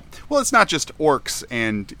it's it's not just orcs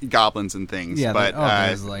and goblins and things. Yeah, but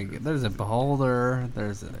there's a beholder.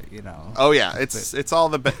 There's a Oh yeah, it's all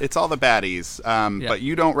the baddies. But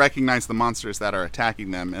you don't recognize the monsters that are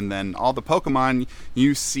attacking them, and then all the Pokemon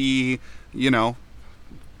you see,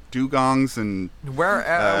 dugongs and where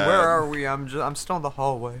are we? I'm still in the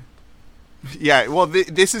hallway. Yeah, well,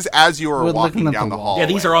 this is as you are walking down the hallway. Yeah,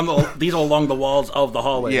 these are along the walls of the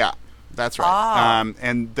hallway. Yeah, that's right.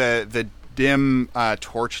 And the dim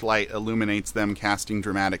torchlight illuminates them, casting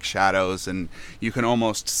dramatic shadows, and you can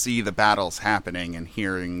almost see the battles happening and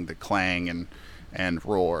hearing the clang and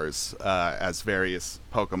roars as various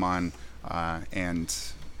Pokemon and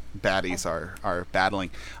baddies are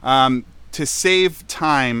battling. To save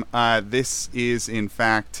time, this is in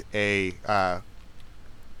fact a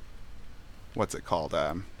what's it called?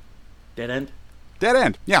 Dead end. Dead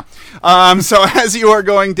end. Yeah. So as you are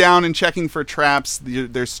going down and checking for traps,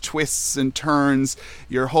 there's twists and turns.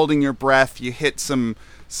 You're holding your breath. You hit some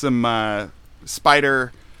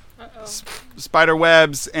spider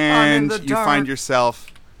webs, and you find yourself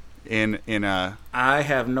in a. I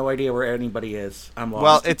have no idea where anybody is. I'm lost.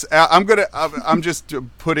 Well, it's. I'm just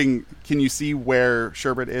putting. Can you see where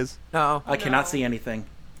Sherbert is? No, I cannot see anything.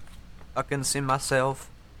 I can see myself.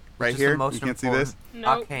 Right here. You can't see this.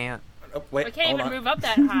 No, I can't. Oh, wait, I can't even move up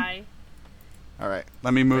that high. All right,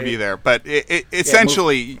 let me move you there. But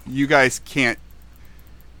essentially, you guys can't.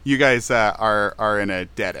 You guys are in a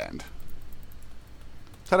dead end.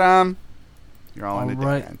 Ta-da! You're all in a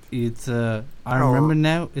dead end. It's I remember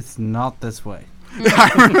now. It's not this way.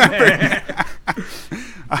 I remember.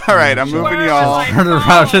 All right, I'm moving you all. Turn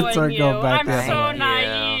around and start going back I'm the so other way.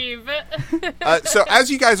 naive. So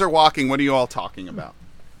as you guys are walking, what are you all talking about?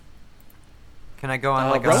 Can I go on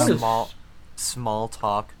like a small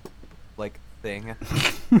talk thing?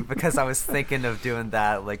 Because I was thinking of doing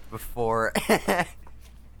that before.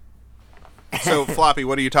 So Floppy,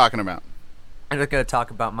 what are you talking about? I'm just gonna talk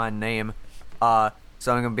about my name. So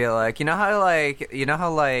I'm gonna be like, you know how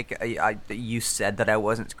you said that I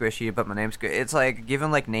wasn't squishy, but my name's squishy. It's like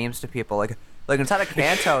giving names to people like inside of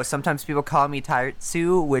Kanto. Sometimes people call me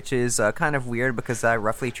Taitsu, which is kind of weird because that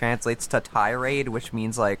roughly translates to tirade, which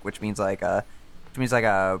means a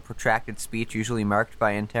protracted speech, usually marked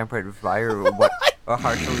by intemperate fire or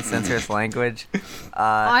harshly censorious language.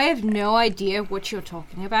 I have no idea what you're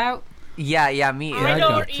talking about. Yeah, me either. I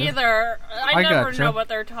don't either. I never know what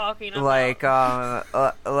they're talking about.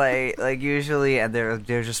 Usually, and they're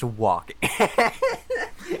just walking.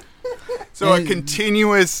 So a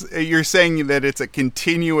continuous. You're saying that it's a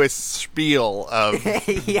continuous spiel of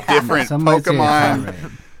different Pokemon.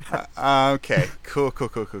 Okay,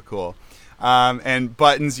 cool. And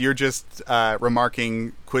Buttons, you're just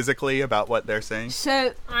remarking quizzically about what they're saying.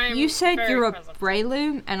 So you said you're a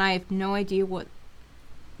Breloom, and I have no idea what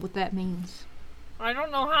that means. I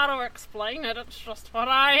don't know how to explain it. It's just what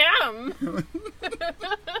I am.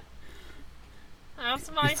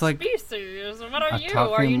 That's my species. What are you?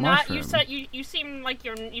 Are you not? You said you seem like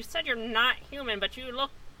you said you're not human, but you look.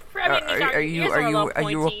 Are you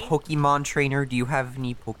a Pokemon trainer? Do you have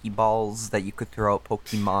any Pokeballs that you could throw at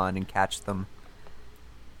Pokemon and catch them?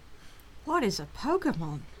 What is a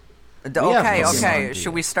Pokemon? Okay.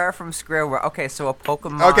 Should we start from square one? Okay, so a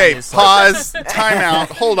Pokemon is pause, time out,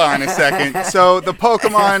 hold on a second. So the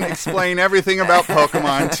Pokemon explain everything about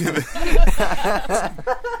Pokemon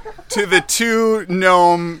to the two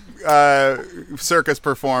gnome circus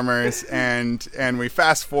performers, and we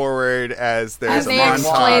fast forward as there's a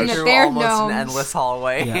montage. That they're almost gnomes. an endless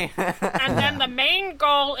hallway. And then the main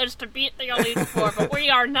goal is to beat the Elite Four, but we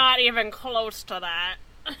are not even close to that.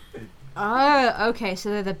 Oh, okay, so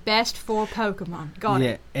they're the best 4 Pokemon. Got Yeah,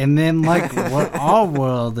 it. and then like what our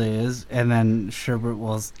world is, and then Sherbert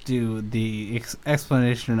will do the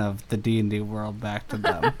explanation of the D&D world back to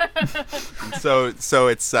them. So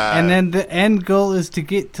it's And then the end goal is to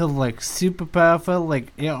get to like super powerful.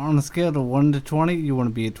 Like on a scale of 1 to 20, you want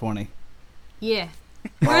to be a 20. Yeah.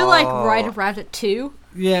 We're like right around at 2.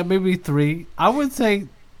 Yeah, maybe 3. I would say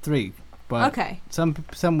 3, but Okay. some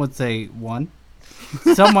would say 1.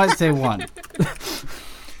 Some might say 1.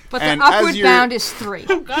 But And the upward as you're- bound is 3.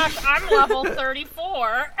 Gosh, I'm level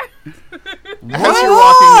 34.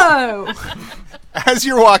 As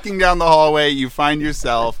you're walking down the hallway, you find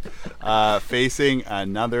yourself facing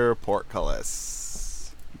another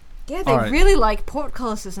portcullis. Yeah, they Alright. really like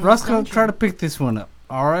portcullises in this Roscoe, dungeon. try to pick this one up.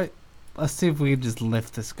 Alright? Let's see if we can just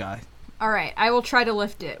lift this guy. Alright, I will try to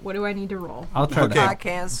lift it. What do I need to roll? I'll try Okay. I to.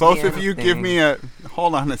 can't see Both of you anything. give me a...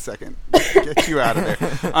 Hold on a second. Get you out of there.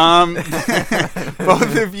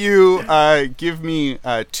 Both of you give me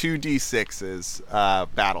 2d6s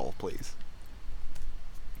battle, please.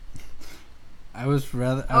 I was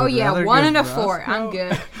rather. I Oh would yeah, rather 1 give and a 4. Roscoe- I'm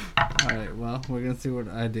good. Alright, well, we're gonna see what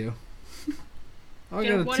I do. I Get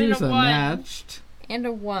got a 1 2, and a so 1. matched. And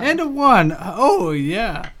a 1. And a 1. Oh,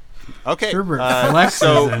 yeah. Okay. Sherbert flexes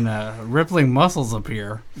So and rippling muscles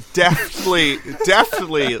appear. definitely,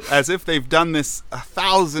 as if they've done this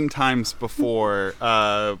 1,000 times before,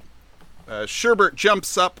 Sherbert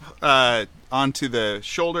jumps up onto the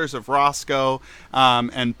shoulders of Roscoe,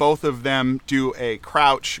 and both of them do a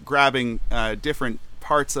crouch, grabbing different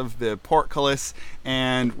parts of the portcullis,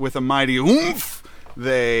 and with a mighty oomph,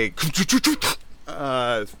 they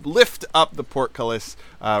lift up the portcullis,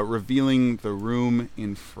 revealing the room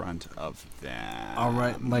in front of them.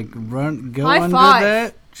 Alright, like, go High under five.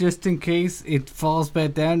 that, just in case it falls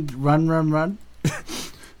back down. Run.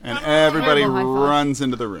 And everybody High five. runs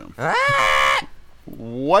into the room.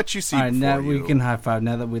 What you see Alright, before now you, we can high five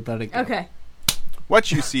now that we let it go. Okay.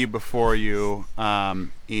 what you see before you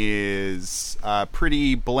is a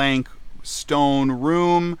pretty blank stone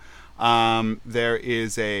room. There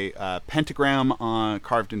is a pentagram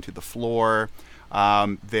carved into the floor.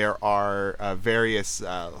 There are various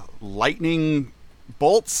lightning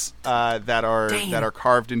bolts that are Dane.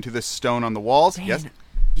 carved into the stone on the walls. Dane, Yes.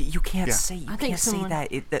 you can't Yeah. say. You I think can't say someone-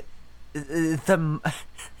 that.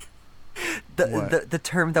 What? The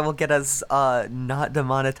term that will get us not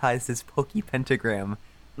demonetized is Poke Pentagram.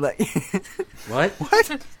 Like What?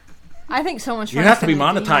 What? I think someone's You trying have to be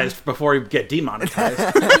send a demon. monetized before you get demonetized.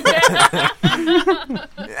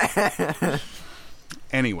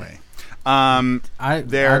 Anyway, I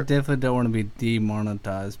There- definitely don't want to be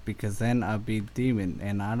demonetized because then I'd be demon,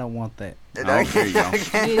 and I don't want that. oh, there you go.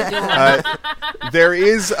 You need to do it. There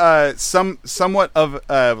is somewhat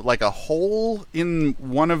of like a hole in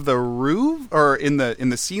one of the roof or in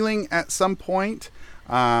the ceiling at some point,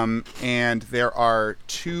 and there are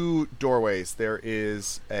 2 doorways. There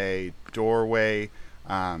is a doorway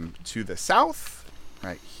to the south,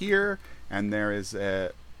 right here, and there is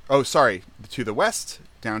to the west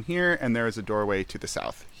down here, and there is a doorway to the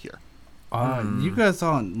south here. You guys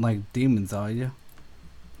aren't like demons, are you?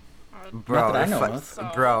 bro, Not that I if know I,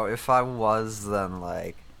 of. bro, if I was, then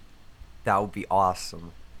like that would be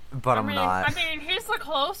awesome. But I'm not. I mean, he's the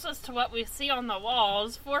closest to what we see on the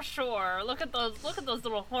walls for sure. Look at those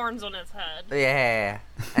little horns on his head. Yeah.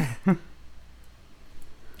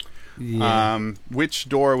 Yeah. Which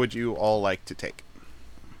door would you all like to take?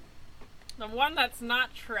 The one that's not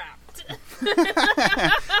trapped.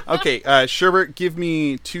 Okay, Sherbert, give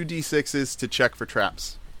me 2d6s to check for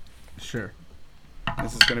traps. Sure.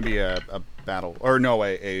 This is going to be a battle, or no,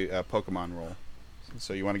 a Pokemon roll.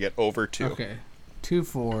 So you want to get over 2. Okay. 2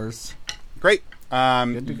 4s. Great.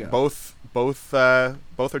 Good to go. Both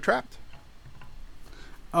are trapped.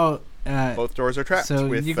 Oh, Both doors are trapped. so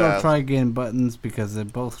with, you go try getting buttons because they're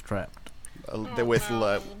both trapped.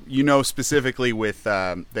 Specifically with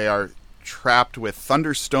they are trapped with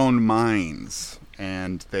thunderstone mines,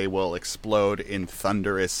 and they will explode in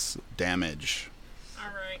thunderous damage.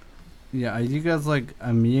 Alright. Yeah, are you guys like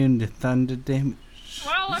immune to thunder damage?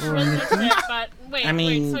 Well, let's resist it, but wait, I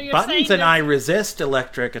mean, so you're Buttons saying and I that- resist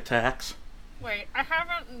electric attacks. Wait, I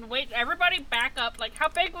haven't. Wait, everybody back up. Like, how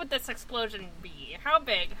big would this explosion be? How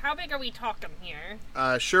big? How big are we talking here?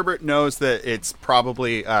 Sherbert knows that it's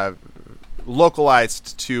probably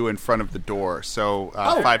localized to in front of the door, so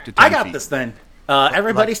 5 to 10 I got feet. this then.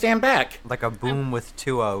 Everybody stand back. Like a boom with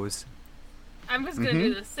 2 O's. I'm just gonna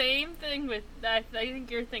do the same thing with that. I think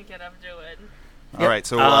you're thinking of doing. All right,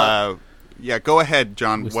 so go ahead,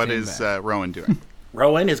 John. We What stand is back. Rowan doing?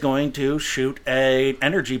 Rowan is going to shoot an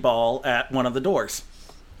energy ball at one of the doors.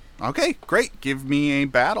 Okay, great. Give me a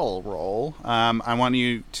battle roll. I want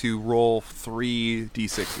you to roll 3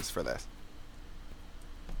 d6s for this.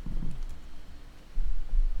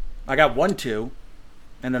 I got 1, 2,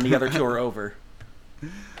 and then the other 2 are over.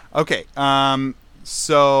 Okay.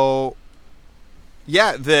 So,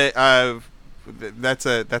 yeah, that's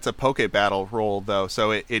a poke battle roll though.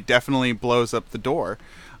 So it definitely blows up the door.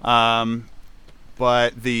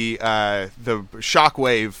 But the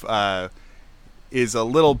shockwave is a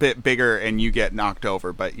little bit bigger, and you get knocked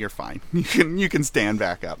over, but you're fine. You can stand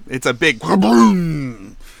back up. It's a big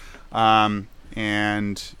boom,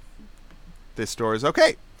 and this door is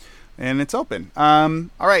okay, and it's open. All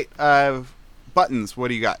right, Buttons. What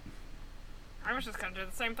do you got? I was just gonna do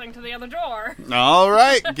the same thing to the other door. All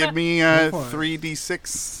right, give me a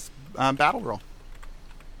 3d6 battle roll.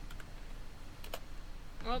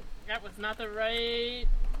 Well, that was not the right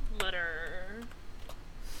letter.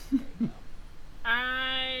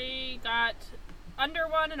 I got under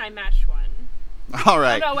 1 and I matched 1. All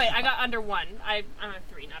right. Oh, no, wait, I got under 1. I'm a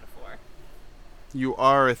 3, not a 4. You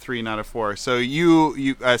are a 3, not a 4. So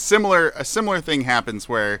you a similar thing happens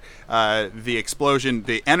where the explosion,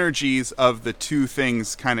 the energies of the two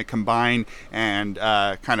things kind of combine and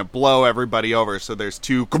kind of blow everybody over. So there's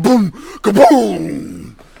 2 kaboom,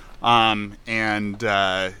 kaboom, and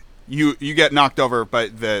you get knocked over,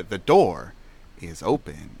 but the door is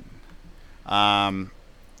open.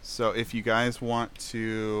 So if you guys want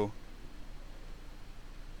to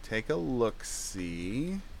take a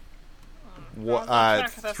look-see,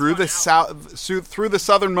 through the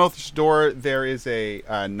southernmost door there is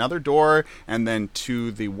another door, and then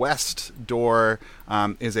to the west door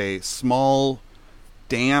is a small,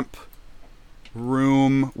 damp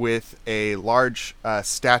room with a large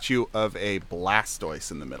statue of a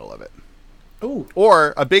Blastoise in the middle of it. Ooh.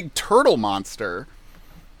 Or a big turtle monster.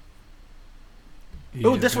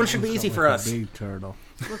 Ooh, this one should be easy for us. A big turtle.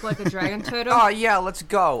 Look like a dragon turtle. Oh, yeah, let's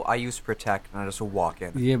go. I use Protect, and I just walk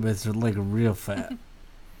in. Yeah, but it's like real fat.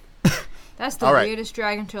 That's the All right. weirdest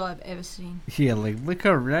dragon turtle I've ever seen. Yeah, like, look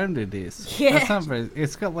how round it is. Yeah. That's not very...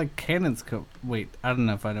 It's got, like, cannons... Wait, I don't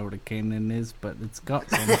know if I know what a cannon is, but it's got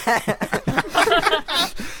some.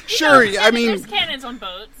 Sure, No, I mean... There's cannons on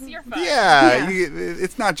boats. You're fine. Yeah,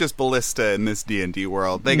 it's not just ballista in this D&D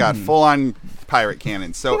world. They got full-on pirate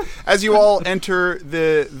cannons. So as you all enter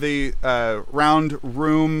the round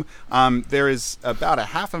room, there is about a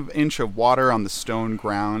half an inch of water on the stone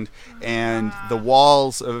ground, and the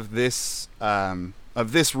walls of this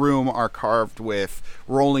room are carved with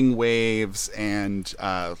rolling waves and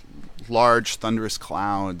large thunderous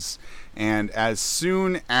clouds. And as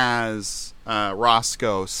soon as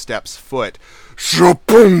Roscoe steps foot,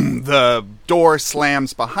 boom, the door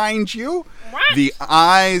slams behind you. What? The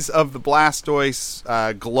eyes of the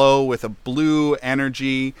Blastoise glow with a blue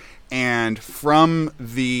energy, and from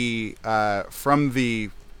the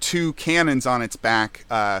 2 cannons on its back,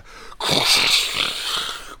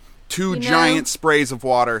 2 giant sprays of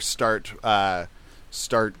water start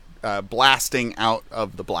blasting out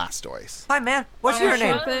of the Blastoise. Hi, man. What's your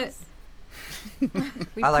name? But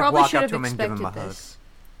we I, like, probably walk should up have to him and give expected him a hug. this.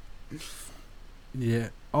 Yeah.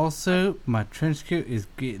 Also, my trench coat is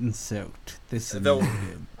getting soaked. This is not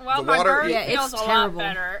good. Well, The my water- bird Yeah, it's feels a lot terrible.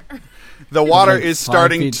 better. The water Like is 5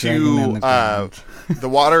 starting feet dragging down to the ground. the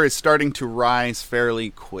water is starting to rise fairly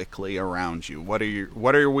quickly around you. What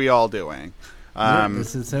are we all doing?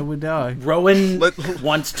 This is how we die. Rowan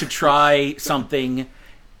wants to try something.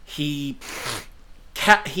 He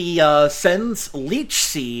sends Leech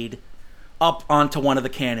Seed up onto one of the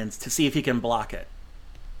cannons to see if he can block it.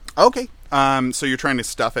 Okay. So you're trying to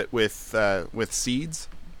stuff it with seeds?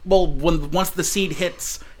 Well, once the seed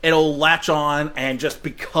hits, it'll latch on and just be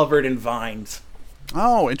covered in vines.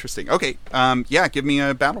 Oh, interesting. Okay. Yeah, give me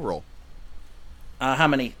a battle roll. How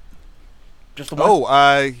many? Just the one?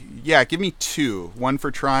 Oh, yeah, give me 2. 1 for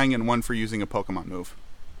trying and 1 for using a Pokemon move.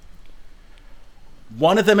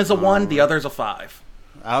 One of them is a 1, the other is a 5.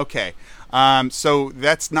 Okay. So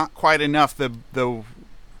that's not quite enough. The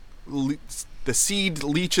seed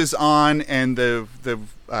leaches on, and the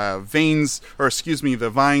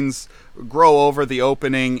vines grow over the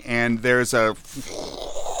opening, and there's a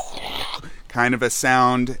kind of a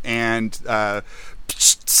sound, and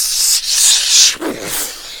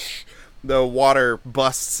the water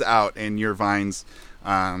busts out, and your vines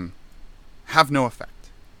have no effect.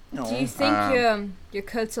 No. Do you think your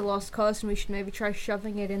coat's a lost cause and we should maybe try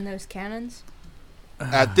shoving it in those cannons?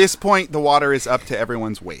 At this point, the water is up to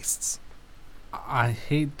everyone's waists. I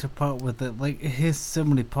hate to part with it. Like, it has so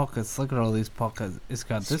many pockets. Look at all these pockets. It's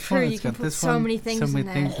got this true, one. you It's can got put this so one. many things so many in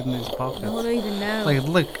there. things in these pockets. No one will even know. Like,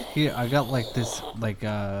 look here. I got like this,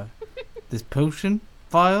 this potion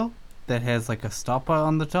vial that has like a stopper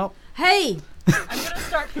on the top. Hey, I'm gonna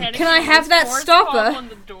start panicking. Can I have that Force stopper? bomb on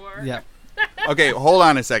the door. Yeah. Okay, hold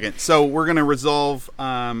on a second. So we're gonna resolve.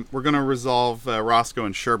 Roscoe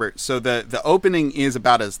and Sherbert. So the opening is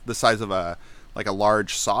about the size of a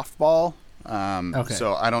large softball. Okay.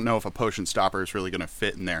 So I don't know if a potion stopper is really gonna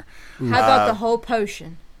fit in there. how about the whole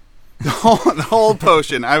potion? The whole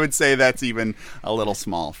potion. I would say that's even a little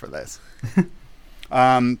small for this.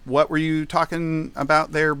 What were you talking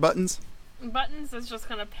about there, Buttons? Buttons is just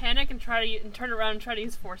gonna panic and turn around and try to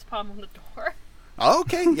use force palm on the door.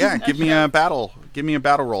 Okay, yeah. Give me a battle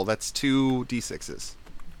roll. That's 2 d6s.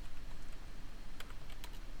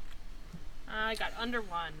 I got under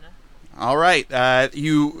 1. All right.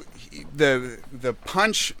 The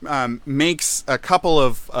punch makes a couple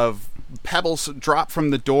of pebbles drop from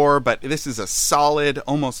the door, but this is a solid,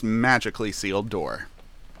 almost magically sealed door.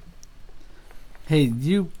 Hey,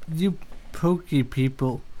 you pokey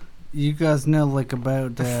people, you guys know like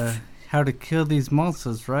about how to kill these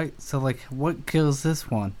monsters, right? So like, what kills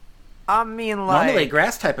this one? I mean, like, Normally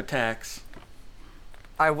grass type attacks.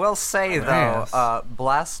 I will say though, Grass.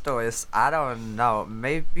 Blastoise, I don't know,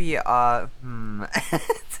 maybe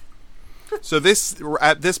So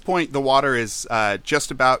at this point, the water is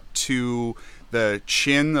just about to the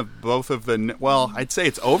chin of both of the. Well, I'd say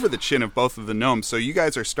it's over the chin of both of the gnomes. So you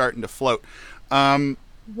guys are starting to float.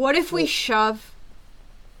 What if we shove?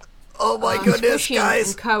 Oh my goodness, Squishy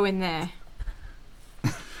guys! and Co in there.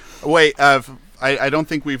 Wait, I don't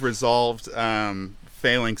think we've resolved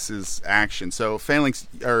Phalanx's action. So Phalanx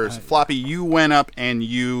or Floppy, you went up and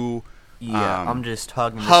you I'm just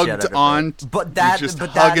hugging the shit hugged out of on. it. But you're that, just but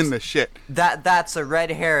hugging that's, the shit. that's a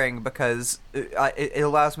red herring because it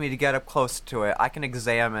allows me to get up close to it. I can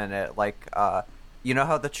examine it like you know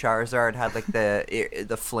how the Charizard had like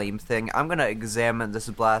the flame thing. I'm gonna examine this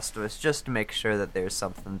Blastoise just to make sure that there's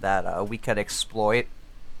something that we could exploit.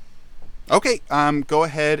 Okay, go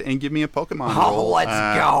ahead and give me a Pokemon roll. Oh, let's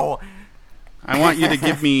go! I want you to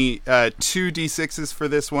give me 2 d6s for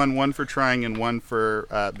this one for trying and one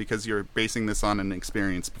for because you're basing this on an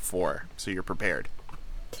experience before, so you're prepared.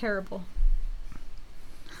 Terrible.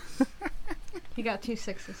 He got 2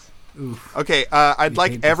 6s. Oof. Okay, I'd You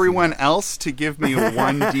like hate to see everyone else to give me a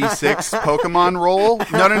 1d6 Pokemon roll.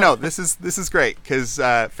 No. This is great because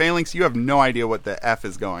Phalanx, you have no idea what the F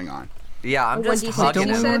is going on. Yeah, I'm just 1d6 hugging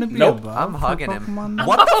you him. said? Nope. I'm hugging him. Pokemon?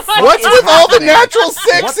 What the fuck? What's is with all the happening? natural What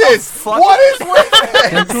the sixes? fuck? What is with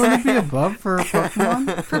this? Don't you want to be above for a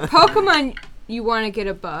Pokemon? For Pokemon, you want to get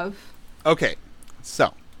above. Okay,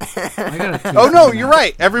 so. I got a 2. Oh no, you're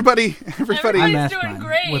right. Everybody. I Everybody's matched doing mine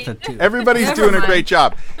great. with a 2. Everybody's Never doing a mind. great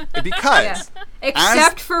job because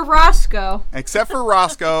Except for Roscoe. except for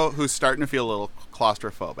Roscoe, who's starting to feel a little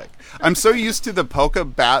claustrophobic. I'm so used to the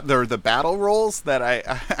the battle rolls that I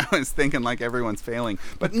was thinking like everyone's failing.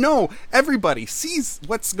 But no, everybody sees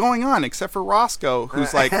what's going on except for Roscoe,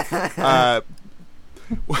 who's like,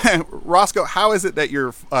 Roscoe, how is it that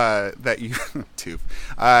you're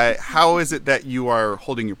how is it that you are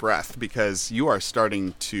holding your breath because you are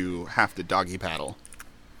starting to have to doggy paddle?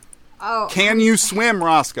 Oh, Can you swim,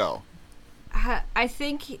 Roscoe? I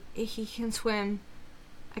think he can swim.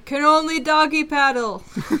 I can only doggy paddle.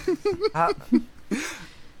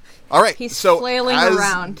 All right, He's so flailing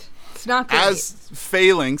around. It's not great. As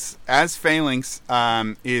Phalanx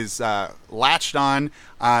is latched on,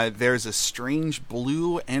 there's a strange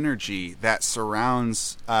blue energy that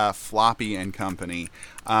surrounds Floppy and company.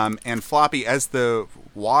 And Floppy, as the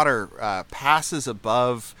water passes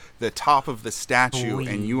above the top of the statue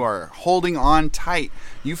and you are holding on tight,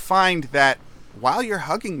 you find that while you're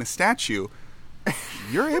hugging the statue,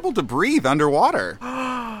 you're able to breathe underwater.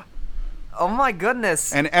 Oh my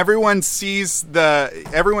goodness! And everyone sees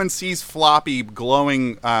Floppy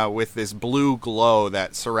glowing with this blue glow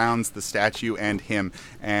that surrounds the statue and him.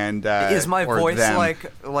 And Is my or voice them.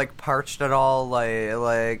 like parched at all?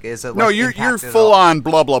 Like is it? Like, No, you're impacted at full all? on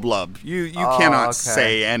blub blub blub. You cannot okay.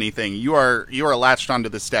 say anything. You are latched onto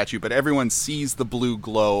the statue, but everyone sees the blue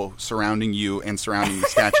glow surrounding you and surrounding the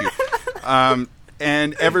statue.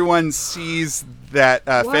 And everyone sees that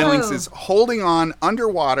Phalanx is holding on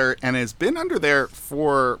underwater and has been under there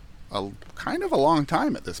for a kind of a long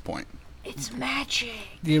time at this point. It's magic.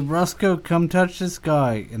 Yeah, Roscoe, come touch this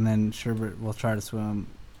guy. And then Sherbert will try to swim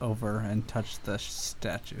over and touch the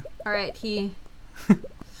statue. All right, he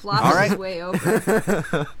flops All right. his way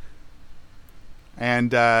over.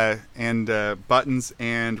 And Buttons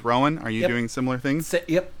and Rowan, are you doing similar things?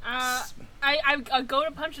 Yep. I go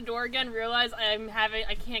to punch the door again, realize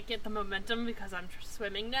I can't get the momentum because I'm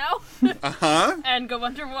swimming now. And go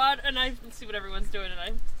underwater, and I see what everyone's doing, and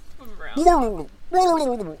I swim around.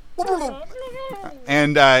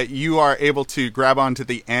 And you are able to grab onto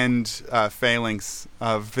the end phalanx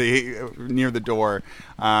of near the door,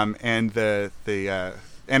 and the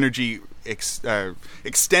energy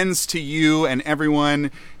extends to you, and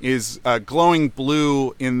everyone is glowing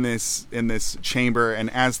blue in this chamber.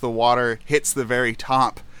 And as the water hits the very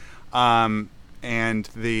top, and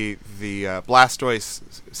the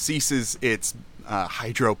Blastoise ceases its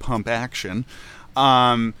hydro pump action,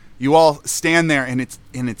 you all stand there, and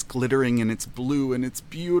it's glittering, and it's blue, and it's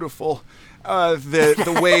beautiful.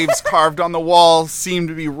 The waves carved on the wall seem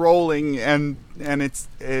to be rolling, and it's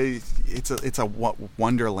a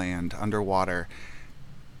wonderland underwater.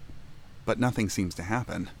 But nothing seems to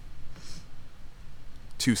happen.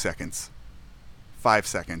 2 seconds. 5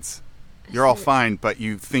 seconds. You're all fine, but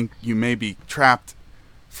you think you may be trapped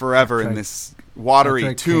forever in this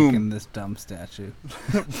watery tomb. In this dumb statue.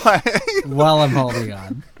 While I'm holding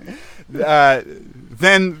on.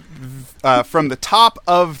 Then from the top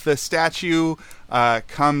of the statue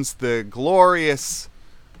comes the glorious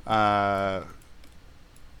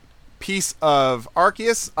piece of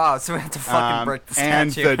Arceus. Oh, so we have to fucking break the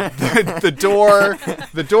statue. And the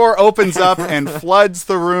door opens up and floods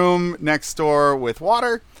the room next door with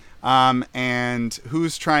water. And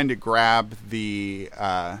who's trying to grab the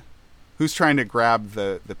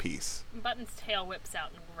piece? Button's tail whips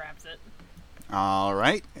out and grabs it. All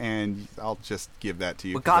right, and I'll just give that to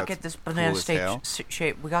you. We gotta get this banana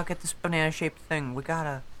shape. We gotta get this banana shaped thing. We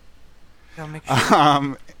gotta make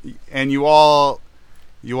sure. And you all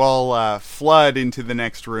flood into the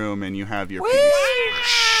next room, and you have your piece.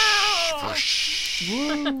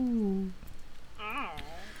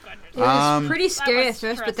 It was pretty scary at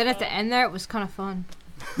first, but then at the end there, it was kind of fun.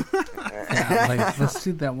 Let's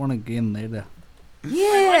do that one again later.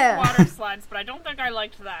 Yeah. I like water slides, but I don't think I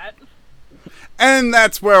liked that. And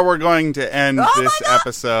that's where we're going to end this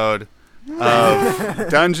episode of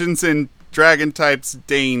Dungeons and Dragon Types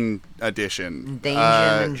Dane Edition.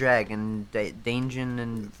 Dungeons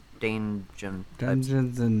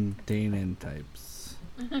and Dane types.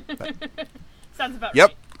 Sounds about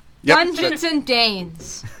right. Yep. Dungeons and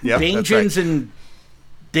Danes. Yep, Dungeons right. and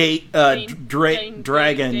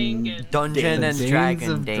Dragon. Dungeon and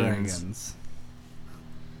Dragon Danes.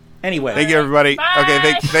 Anyway. Thank you, everybody. Bye.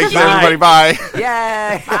 Okay, thanks everybody. Bye.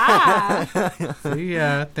 Yay! Bye. See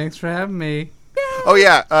ya. Thanks for having me. Oh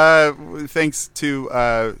yeah. Thanks to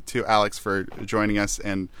Alex for joining us,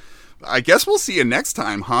 and I guess we'll see you next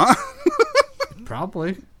time, huh?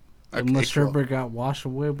 Probably. Okay, Unless cool. Sherber got washed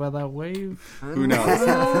away by that wave. Who knows?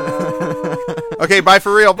 Okay, bye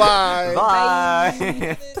for real. Bye.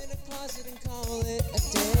 Bye.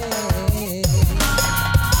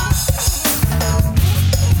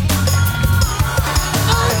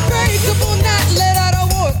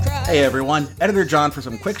 Hey everyone, Editor John for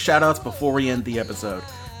some quick shoutouts before we end the episode.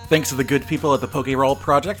 Thanks to the good people at the PokeRoll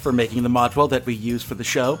Project for making the module that we use for the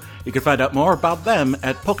show. You can find out more about them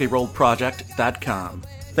at PokeRollProject.com.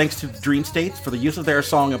 Thanks to Dream States for the use of their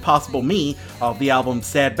song Impossible Me of the album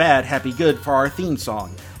Sad Bad, Happy Good for our theme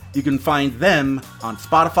song. You can find them on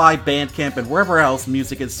Spotify, Bandcamp, and wherever else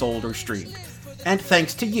music is sold or streamed. And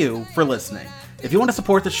thanks to you for listening. If you want to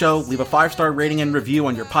support the show, leave a 5-star rating and review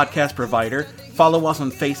on your podcast provider. Follow us on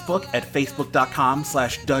Facebook at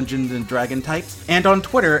facebook.com/Dungeons and Dragon Types, and on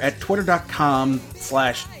Twitter at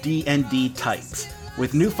twitter.com/DND Types,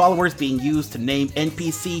 with new followers being used to name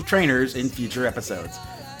NPC trainers in future episodes.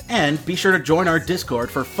 And be sure to join our Discord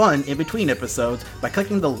for fun in between episodes by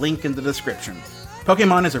clicking the link in the description.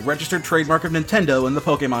 Pokemon is a registered trademark of Nintendo and the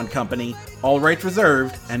Pokemon Company, all rights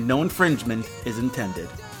reserved, and no infringement is intended.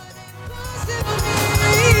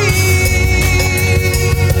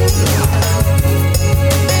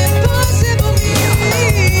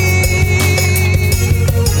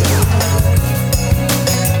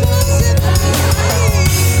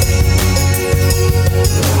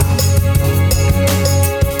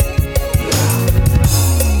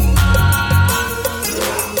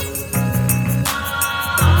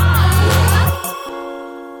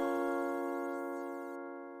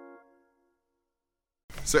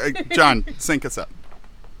 So, John, sync us up.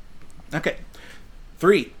 Okay.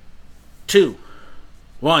 3, 2,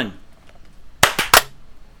 1.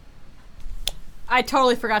 I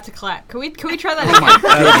totally forgot to clap. Can we try that Oh my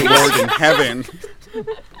again? good Lord in heaven.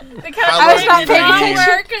 The How counting long game have did you not been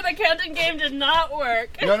work. The counting game did not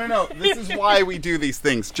work. No. This is why we do these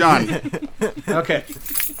things. John, Okay.